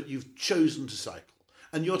 but you've chosen to cycle.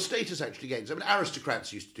 And your status actually gains. I mean,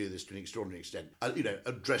 aristocrats used to do this to an extraordinary extent,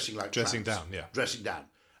 dressing like Dressing tramps. down, yeah. Dressing down.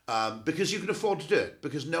 Because you can afford to do it,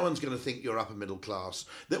 because no one's going to think you're upper middle class.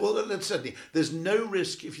 Certainly, there's no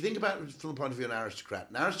risk, if you think about it from the point of view of an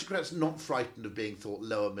aristocrat's not frightened of being thought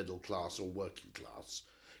lower middle class or working class,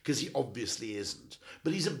 because he obviously isn't.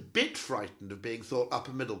 But he's a bit frightened of being thought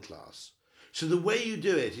upper middle class. So the way you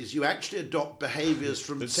do it is you actually adopt behaviours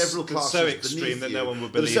from several classes so extreme that no one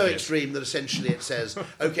would believe it. So extreme that essentially it says,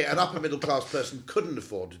 okay, an upper middle class person couldn't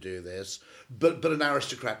afford to do this, but an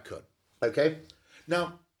aristocrat could. Okay?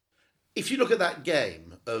 Now, if you look at that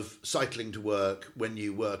game of cycling to work when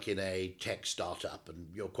you work in a tech startup and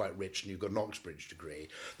you're quite rich and you've got an Oxbridge degree,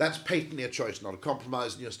 that's patently a choice, not a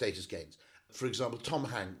compromise, and your status gains. For example, Tom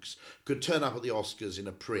Hanks could turn up at the Oscars in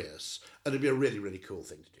a Prius, and it'd be a really, really cool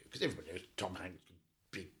thing to do, because everybody knows Tom Hanks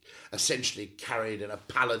would be essentially carried in a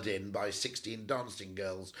paladin by 16 dancing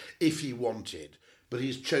girls if he wanted, but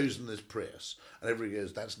he's chosen this Prius. And everybody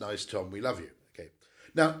goes, that's nice, Tom, we love you. Okay.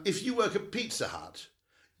 Now, if you work at Pizza Hut,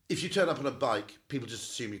 if you turn up on a bike, people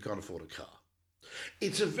just assume you can't afford a car.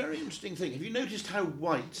 It's a very interesting thing. Have you noticed how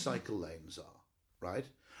white cycle lanes are, right?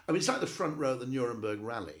 I mean, it's like the front row at the Nuremberg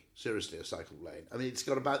Rally. Seriously, a cycle lane. I mean, it's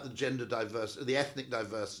got about the gender diversity, the ethnic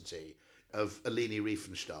diversity of a Leni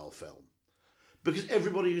Riefenstahl film. Because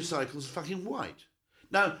everybody who cycles is fucking white.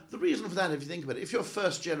 Now, the reason for that, if you think about it, if you're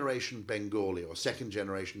first generation Bengali or second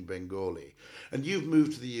generation Bengali, and you've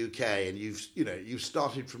moved to the UK and you've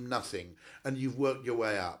started from nothing and you've worked your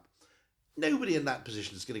way up, nobody in that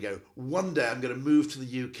position is going to go, one day I'm going to move to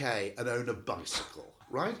the UK and own a bicycle,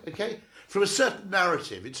 right? Okay? From a certain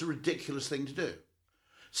narrative, it's a ridiculous thing to do.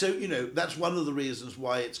 So, that's one of the reasons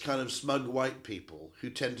why it's kind of smug white people who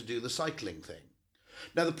tend to do the cycling thing.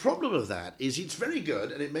 Now, the problem of that is it's very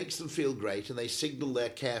good and it makes them feel great and they signal their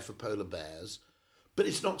care for polar bears, but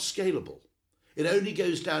it's not scalable. It only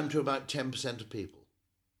goes down to about 10% of people.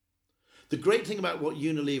 The great thing about what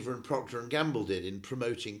Unilever and Procter & Gamble did in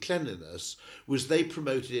promoting cleanliness was they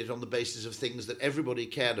promoted it on the basis of things that everybody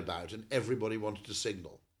cared about and everybody wanted to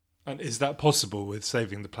signal. And is that possible with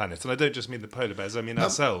saving the planet? And I don't just mean the polar bears, I mean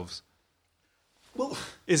ourselves. Well,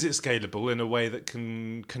 is it scalable in a way that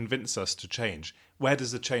can convince us to change? Where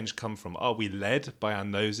does the change come from? Are we led by our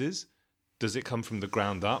noses? Does it come from the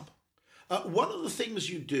ground up? One of the things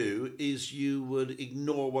you do is you would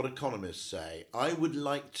ignore what economists say. I would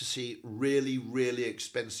like to see really, really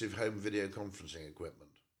expensive home video conferencing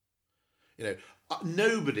equipment.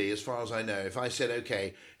 Nobody, as far as I know, if I said,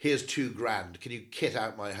 okay, here's $2,000, can you kit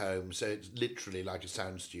out my home so it's literally like a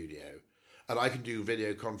sound studio, and I can do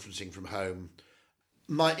video conferencing from home,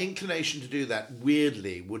 my inclination to do that,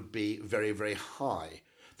 weirdly, would be very, very high.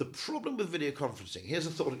 The problem with video conferencing, here's a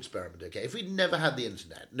thought experiment, okay? If we'd never had the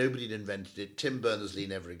internet, nobody had invented it, Tim Berners-Lee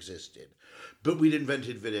never existed, but we'd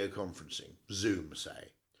invented video conferencing, Zoom, say,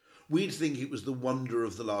 we'd think it was the wonder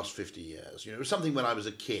of the last 50 years. It was something when I was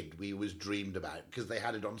a kid we always dreamed about because they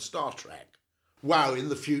had it on Star Trek. Wow, in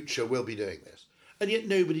the future we'll be doing this. And yet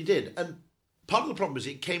nobody did. And part of the problem is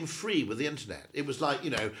it came free with the internet. It was like,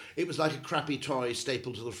 it was like a crappy toy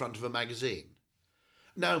stapled to the front of a magazine.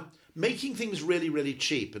 Now, making things really, really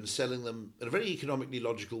cheap and selling them in a very economically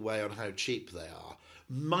logical way on how cheap they are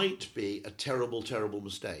might be a terrible, terrible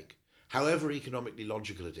mistake, however economically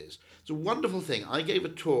logical it is. It's a wonderful thing. I gave a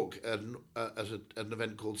talk at an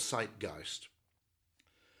event called Zeitgeist,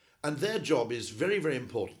 and their job is very, very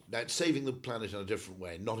important. Now, it's saving the planet in a different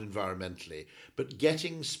way, not environmentally, but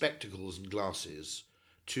getting spectacles and glasses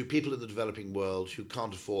to people in the developing world who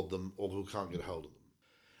can't afford them or who can't get hold of them.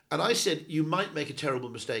 And I said, you might make a terrible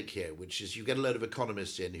mistake here, which is you get a load of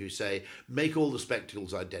economists in who say, make all the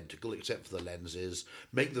spectacles identical except for the lenses,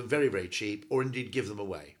 make them very, very cheap, or indeed give them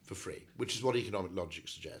away for free, which is what economic logic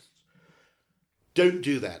suggests. Don't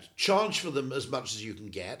do that. Charge for them as much as you can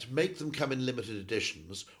get. Make them come in limited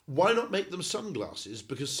editions. Why not make them sunglasses?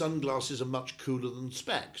 Because sunglasses are much cooler than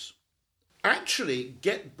specs. Actually,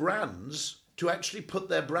 get brands to actually put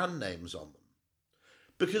their brand names on them.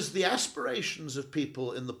 Because the aspirations of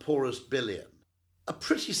people in the poorest billion are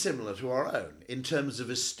pretty similar to our own in terms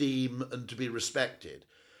of esteem and to be respected.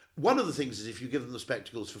 One of the things is if you give them the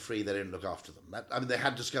spectacles for free, they don't look after them. They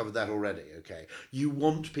had discovered that already, okay? You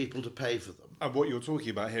want people to pay for them. And what you're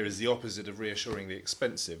talking about here is the opposite of reassuringly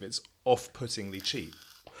expensive. It's off-puttingly cheap.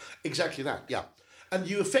 Exactly that, yeah. And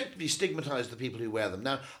you effectively stigmatise the people who wear them.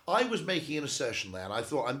 Now, I was making an assertion there, and I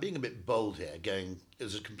thought I'm being a bit bold here, going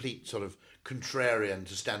as a complete sort of contrarian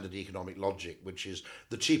to standard economic logic, which is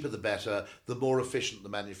the cheaper the better, the more efficient the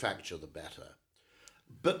manufacture, the better.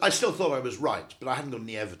 But I still thought I was right, but I hadn't got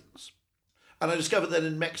any evidence. And I discovered that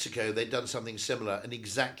in Mexico they'd done something similar, and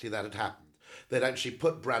exactly that had happened. They'd actually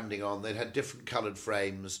put branding on, they'd had different coloured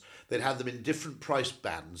frames, they'd had them in different price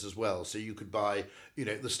bands as well, so you could buy,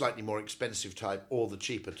 the slightly more expensive type or the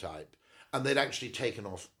cheaper type, and they'd actually taken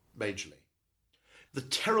off majorly. The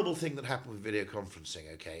terrible thing that happened with video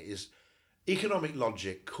conferencing, okay, is economic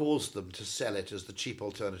logic caused them to sell it as the cheap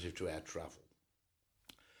alternative to air travel.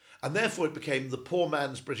 And therefore it became the poor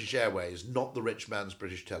man's British Airways, not the rich man's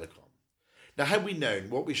British Telecom. Now, had we known,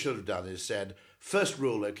 what we should have done is said, first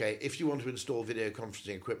rule, okay, if you want to install video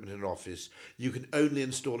conferencing equipment in an office, you can only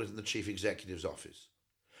install it in the chief executive's office.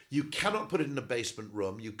 You cannot put it in a basement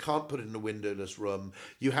room, you can't put it in a windowless room,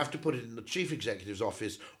 you have to put it in the chief executive's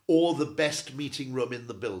office or the best meeting room in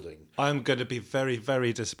the building. I'm going to be very,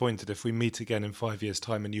 very disappointed if we meet again in 5 years'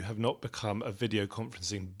 time and you have not become a video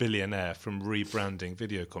conferencing billionaire from rebranding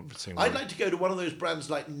video conferencing. I'd like to go to one of those brands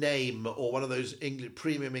like Name or one of those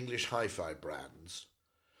premium English hi-fi brands.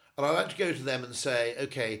 And I'd like to go to them and say,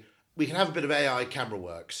 okay, we can have a bit of AI camera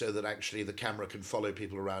work so that actually the camera can follow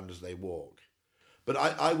people around as they walk. But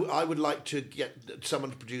I would like to get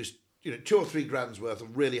someone to produce, 2 or 3 grand's worth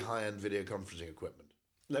of really high-end video conferencing equipment.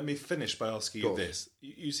 Let me finish by asking you this.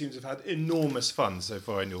 You seem to have had enormous fun so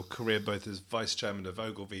far in your career, both as vice chairman of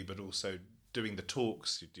Ogilvy, but also doing the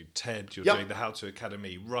talks. You do TED, you're doing the How To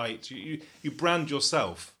Academy, right? You brand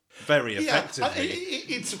yourself very effectively.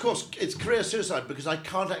 It's, of course, it's career suicide because I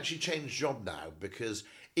can't actually change job now because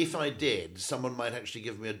if I did, someone might actually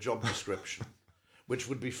give me a job description, which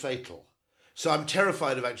would be fatal. So I'm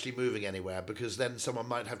terrified of actually moving anywhere because then someone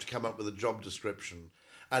might have to come up with a job description.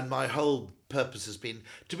 And my whole purpose has been,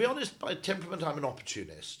 to be honest, by temperament, I'm an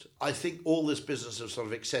opportunist. I think all this business of sort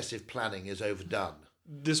of excessive planning is overdone.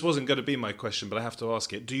 This wasn't going to be my question, but I have to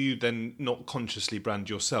ask it. Do you then not consciously brand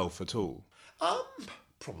yourself at all?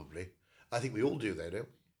 Probably. I think we all do, though, don't we?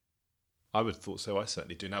 I would have thought so. I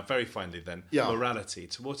certainly do. Now, very finally then, morality.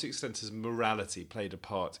 To what extent has morality played a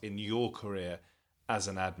part in your career as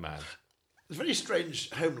an ad man? It's a very strange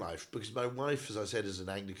home life because my wife, as I said, is an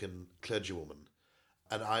Anglican clergywoman,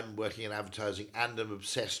 and I'm working in advertising and I'm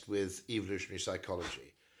obsessed with evolutionary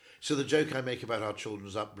psychology. So the joke I make about our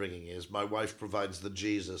children's upbringing is my wife provides the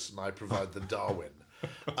Jesus and I provide the Darwin.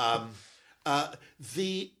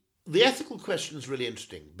 The ethical question is really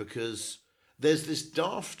interesting because there's this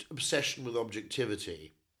daft obsession with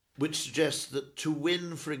objectivity which suggests that to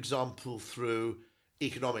win, for example, through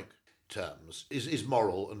economic terms is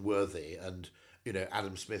moral and worthy and,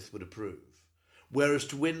 Adam Smith would approve. Whereas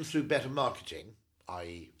to win through better marketing,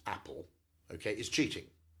 i.e. Apple, is cheating.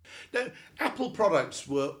 Now, Apple products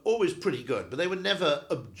were always pretty good, but they were never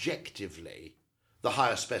objectively the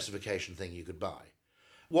highest specification thing you could buy.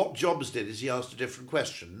 What Jobs did is he asked a different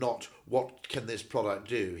question, not what can this product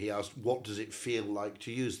do? He asked, what does it feel like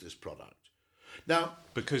to use this product? Now,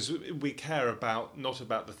 because we care not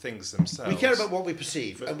about the things themselves. We care about what we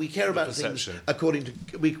perceive, and we care about perception. Things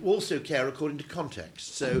we also care according to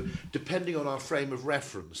context. So, depending on our frame of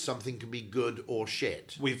reference, something can be good or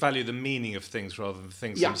shit. We value the meaning of things rather than the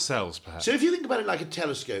things themselves, perhaps. So, if you think about it like a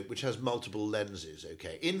telescope, which has multiple lenses,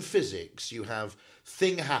 in physics, you have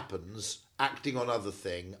thing happens acting on other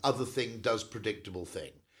thing does predictable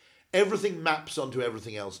thing. Everything maps onto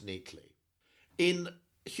everything else neatly. In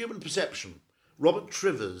human perception, Robert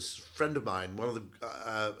Trivers, friend of mine, one of the,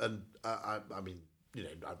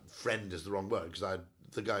 friend is the wrong word because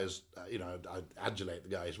the guy is, I adulate the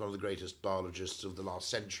guy. He's one of the greatest biologists of the last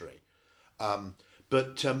century.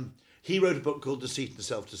 But he wrote a book called Deceit and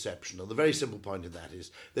Self-Deception. And the very simple point in that is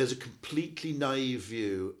there's a completely naive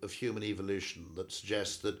view of human evolution that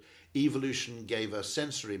suggests that evolution gave us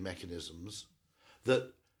sensory mechanisms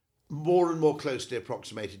that more and more closely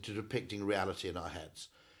approximated to depicting reality in our heads.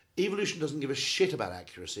 Evolution doesn't give a shit about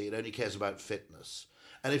accuracy, it only cares about fitness.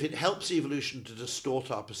 And if it helps evolution to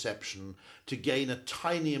distort our perception, to gain a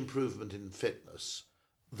tiny improvement in fitness,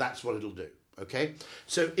 that's what it'll do, okay?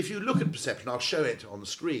 So if you look at perception, I'll show it on the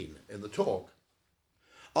screen in the talk,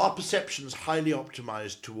 our perception's highly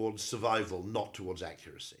optimized towards survival, not towards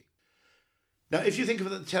accuracy. Now, if you think of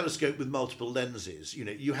the telescope with multiple lenses,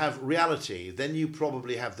 you have reality, then you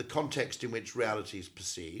probably have the context in which reality is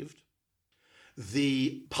perceived,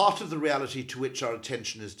 the part of the reality to which our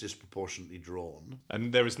attention is disproportionately drawn.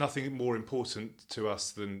 And there is nothing more important to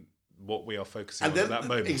us than what we are focusing on at that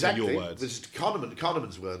moment, exactly, in your words. This is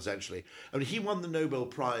Kahneman's words, actually. I mean, he won the Nobel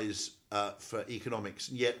Prize for economics,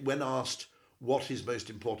 and yet when asked what his most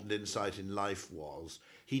important insight in life was,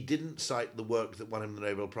 he didn't cite the work that won him the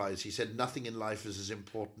Nobel Prize. He said nothing in life is as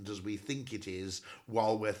important as we think it is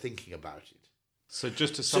while we're thinking about it. So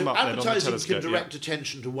just to sum up then on the telescope... advertising can direct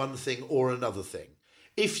attention to one thing or another thing.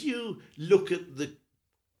 If you look at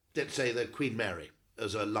let's say the Queen Mary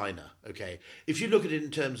as a liner, if you look at it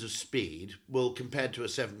in terms of speed, well, compared to a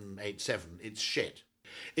 787, it's shit.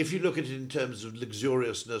 If you look at it in terms of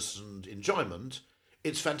luxuriousness and enjoyment,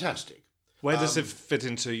 it's fantastic. Where does it fit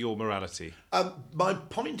into your morality? My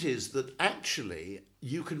point is that actually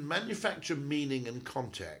you can manufacture meaning and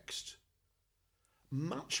context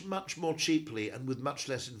much, much more cheaply and with much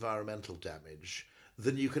less environmental damage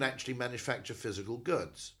than you can actually manufacture physical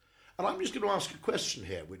goods. And I'm just going to ask a question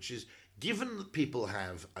here, which is, given that people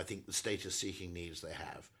have, I think, the status-seeking needs they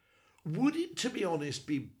have, would it, to be honest,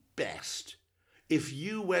 be best if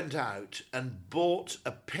you went out and bought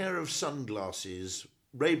a pair of sunglasses,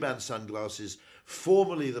 Ray-Ban sunglasses,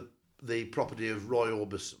 formerly the property of Roy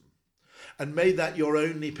Orbison, and made that your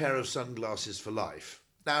only pair of sunglasses for life?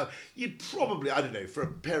 Now, you'd probably, I don't know, for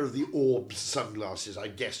a pair of the Orbs sunglasses, I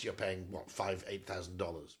guess you're paying, $5,000-8,000,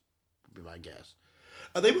 would be my guess.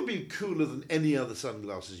 And they would be cooler than any other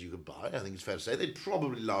sunglasses you could buy, I think it's fair to say. They'd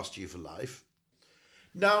probably last you for life.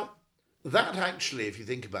 Now, that actually, if you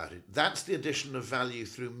think about it, that's the addition of value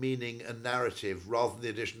through meaning and narrative rather than the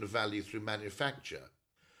addition of value through manufacture.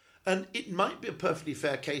 And it might be a perfectly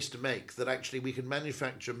fair case to make that actually we can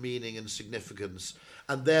manufacture meaning and significance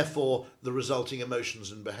and therefore the resulting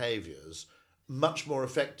emotions and behaviours much more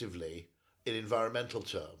effectively in environmental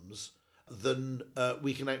terms than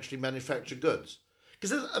we can actually manufacture goods.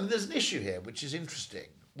 Because there's an issue here which is interesting,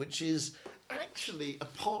 which is actually,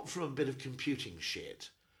 apart from a bit of computing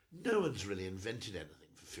shit, no one's really invented anything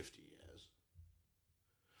for 50 years.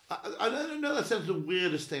 I don't know, that sounds the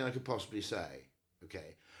weirdest thing I could possibly say,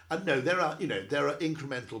 okay? And no, there are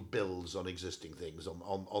incremental builds on existing things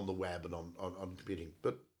on the web and on computing.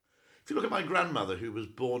 But if you look at my grandmother, who was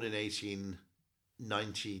born in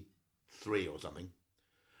 1893 or something,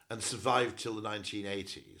 and survived till the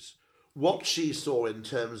 1980s, what she saw in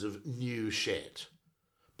terms of new shit,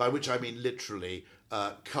 by which I mean literally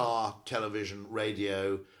car, television,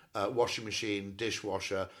 radio, washing machine,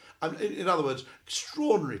 dishwasher, in other words,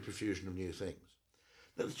 extraordinary profusion of new things.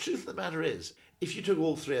 Now, the truth of the matter is, if you took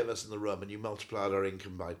all three of us in the room and you multiplied our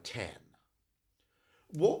income by 10,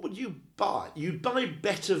 what would you buy? You'd buy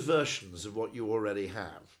better versions of what you already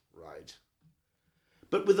have, right?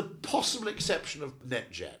 But with the possible exception of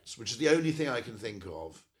NetJets, which is the only thing I can think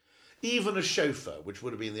of, even a chauffeur, which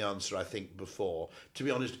would have been the answer, I think, before. To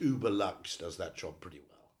be honest, Uber Lux does that job pretty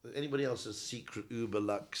well. Anybody else a secret Uber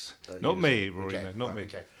Lux? Not me, Rory, okay. no, not me.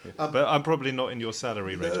 Okay. But I'm probably not in your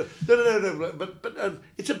salary range. No. But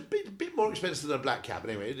it's a bit more expensive than a black cab.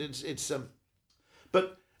 Anyway, it's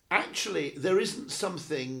But actually, there isn't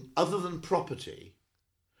something other than property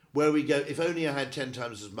where we go, if only I had 10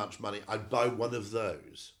 times as much money, I'd buy one of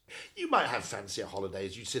those. You might have fancier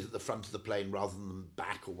holidays. You sit at the front of the plane rather than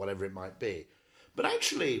back or whatever it might be. But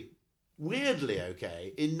actually, weirdly,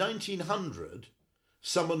 okay, in 1900,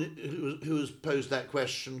 someone who has posed that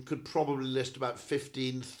question could probably list about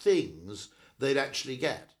 15 things they'd actually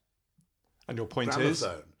get. And your point is? is?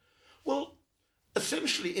 Well,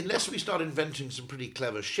 essentially, unless we start inventing some pretty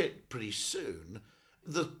clever shit pretty soon,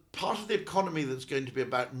 the part of the economy that's going to be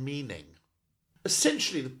about meaning,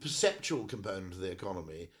 essentially the perceptual component of the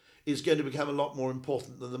economy, is going to become a lot more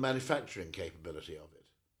important than the manufacturing capability of it.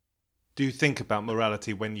 Do you think about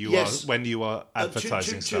morality when you are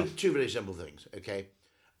advertising stuff? Two very simple things, okay?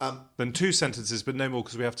 Then 2 sentences, but no more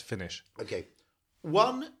because we have to finish. Okay.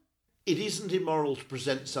 One, it isn't immoral to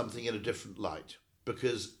present something in a different light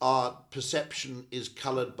because our perception is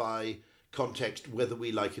coloured by context, whether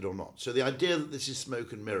we like it or not. So the idea that this is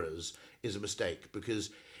smoke and mirrors is a mistake because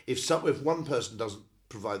if one person doesn't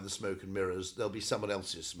provide the smoke and mirrors, there'll be someone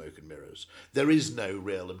else's smoke and mirrors. There is no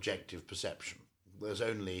real objective perception. There's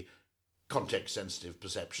only context-sensitive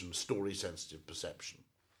perception, story-sensitive perception.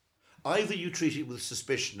 Either you treat it with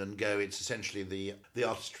suspicion and go, it's essentially the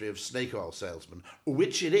artistry of snake oil salesman,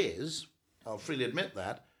 which it is, I'll freely admit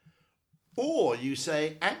that, or you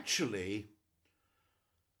say, actually,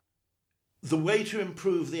 the way to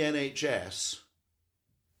improve the NHS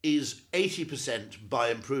is 80% by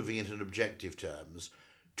improving it in objective terms,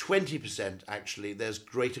 20% actually there's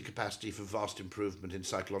greater capacity for vast improvement in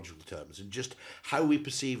psychological terms and just how we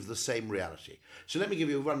perceive the same reality. So let me give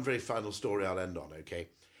you one very final story I'll end on, okay?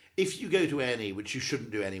 If you go to A&E, which you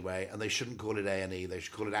shouldn't do anyway, and they shouldn't call it A&E, they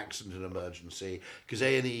should call it accident and emergency, because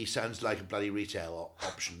A&E sounds like a bloody retail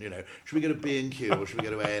option, you know. Should we go to B&Q or should we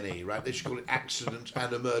go to A&E, right? They should call it accident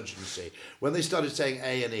and emergency. When they started saying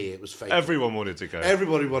A&E, it was fake. Everyone wanted to go.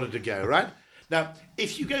 Everybody wanted to go, right? Now,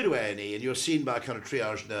 if you go to A&E and you're seen by a kind of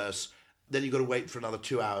triage nurse, then you've got to wait for another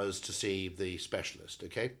 2 hours to see the specialist,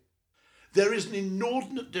 okay? There is an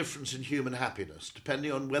inordinate difference in human happiness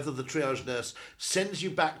depending on whether the triage nurse sends you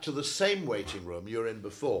back to the same waiting room you were in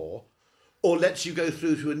before or lets you go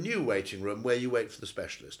through to a new waiting room where you wait for the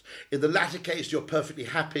specialist. In the latter case, you're perfectly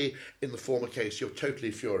happy. In the former case, you're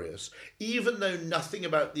totally furious, even though nothing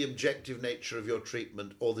about the objective nature of your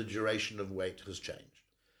treatment or the duration of wait has changed.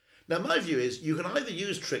 Now, my view is you can either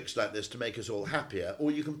use tricks like this to make us all happier, or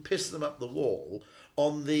you can piss them up the wall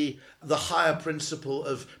on the higher principle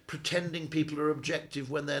of pretending people are objective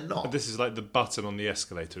when they're not. But this is like the button on the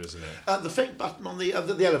escalator, isn't it? The fake button on the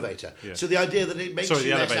elevator. Yeah. So the idea that it makes you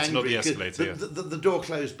the less elevator, angry. not the escalator. Yeah. The door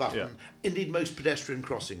close button. Yeah. Indeed, most pedestrian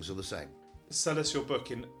crossings are the same. Sell us your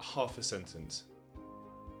book in half a sentence.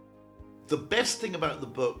 The best thing about the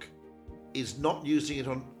book is not using it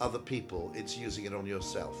on other people, it's using it on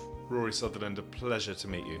yourself. Rory Sutherland, a pleasure to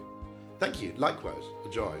meet you. Thank you. Likewise. A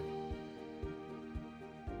joy.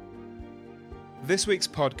 This week's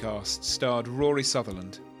podcast starred Rory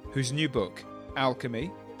Sutherland, whose new book, Alchemy,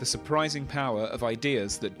 The Surprising Power of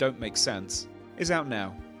Ideas That Don't Make Sense, is out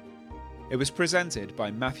now. It was presented by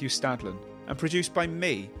Matthew Stadlen and produced by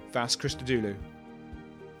me, Vas Christodoulou.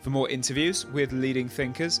 For more interviews with leading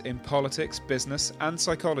thinkers in politics, business and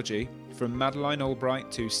psychology, from Madeleine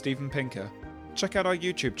Albright to Steven Pinker, check out our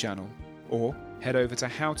YouTube channel or head over to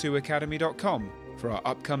howtoacademy.com for our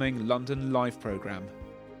upcoming London live programme.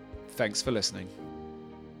 Thanks for listening.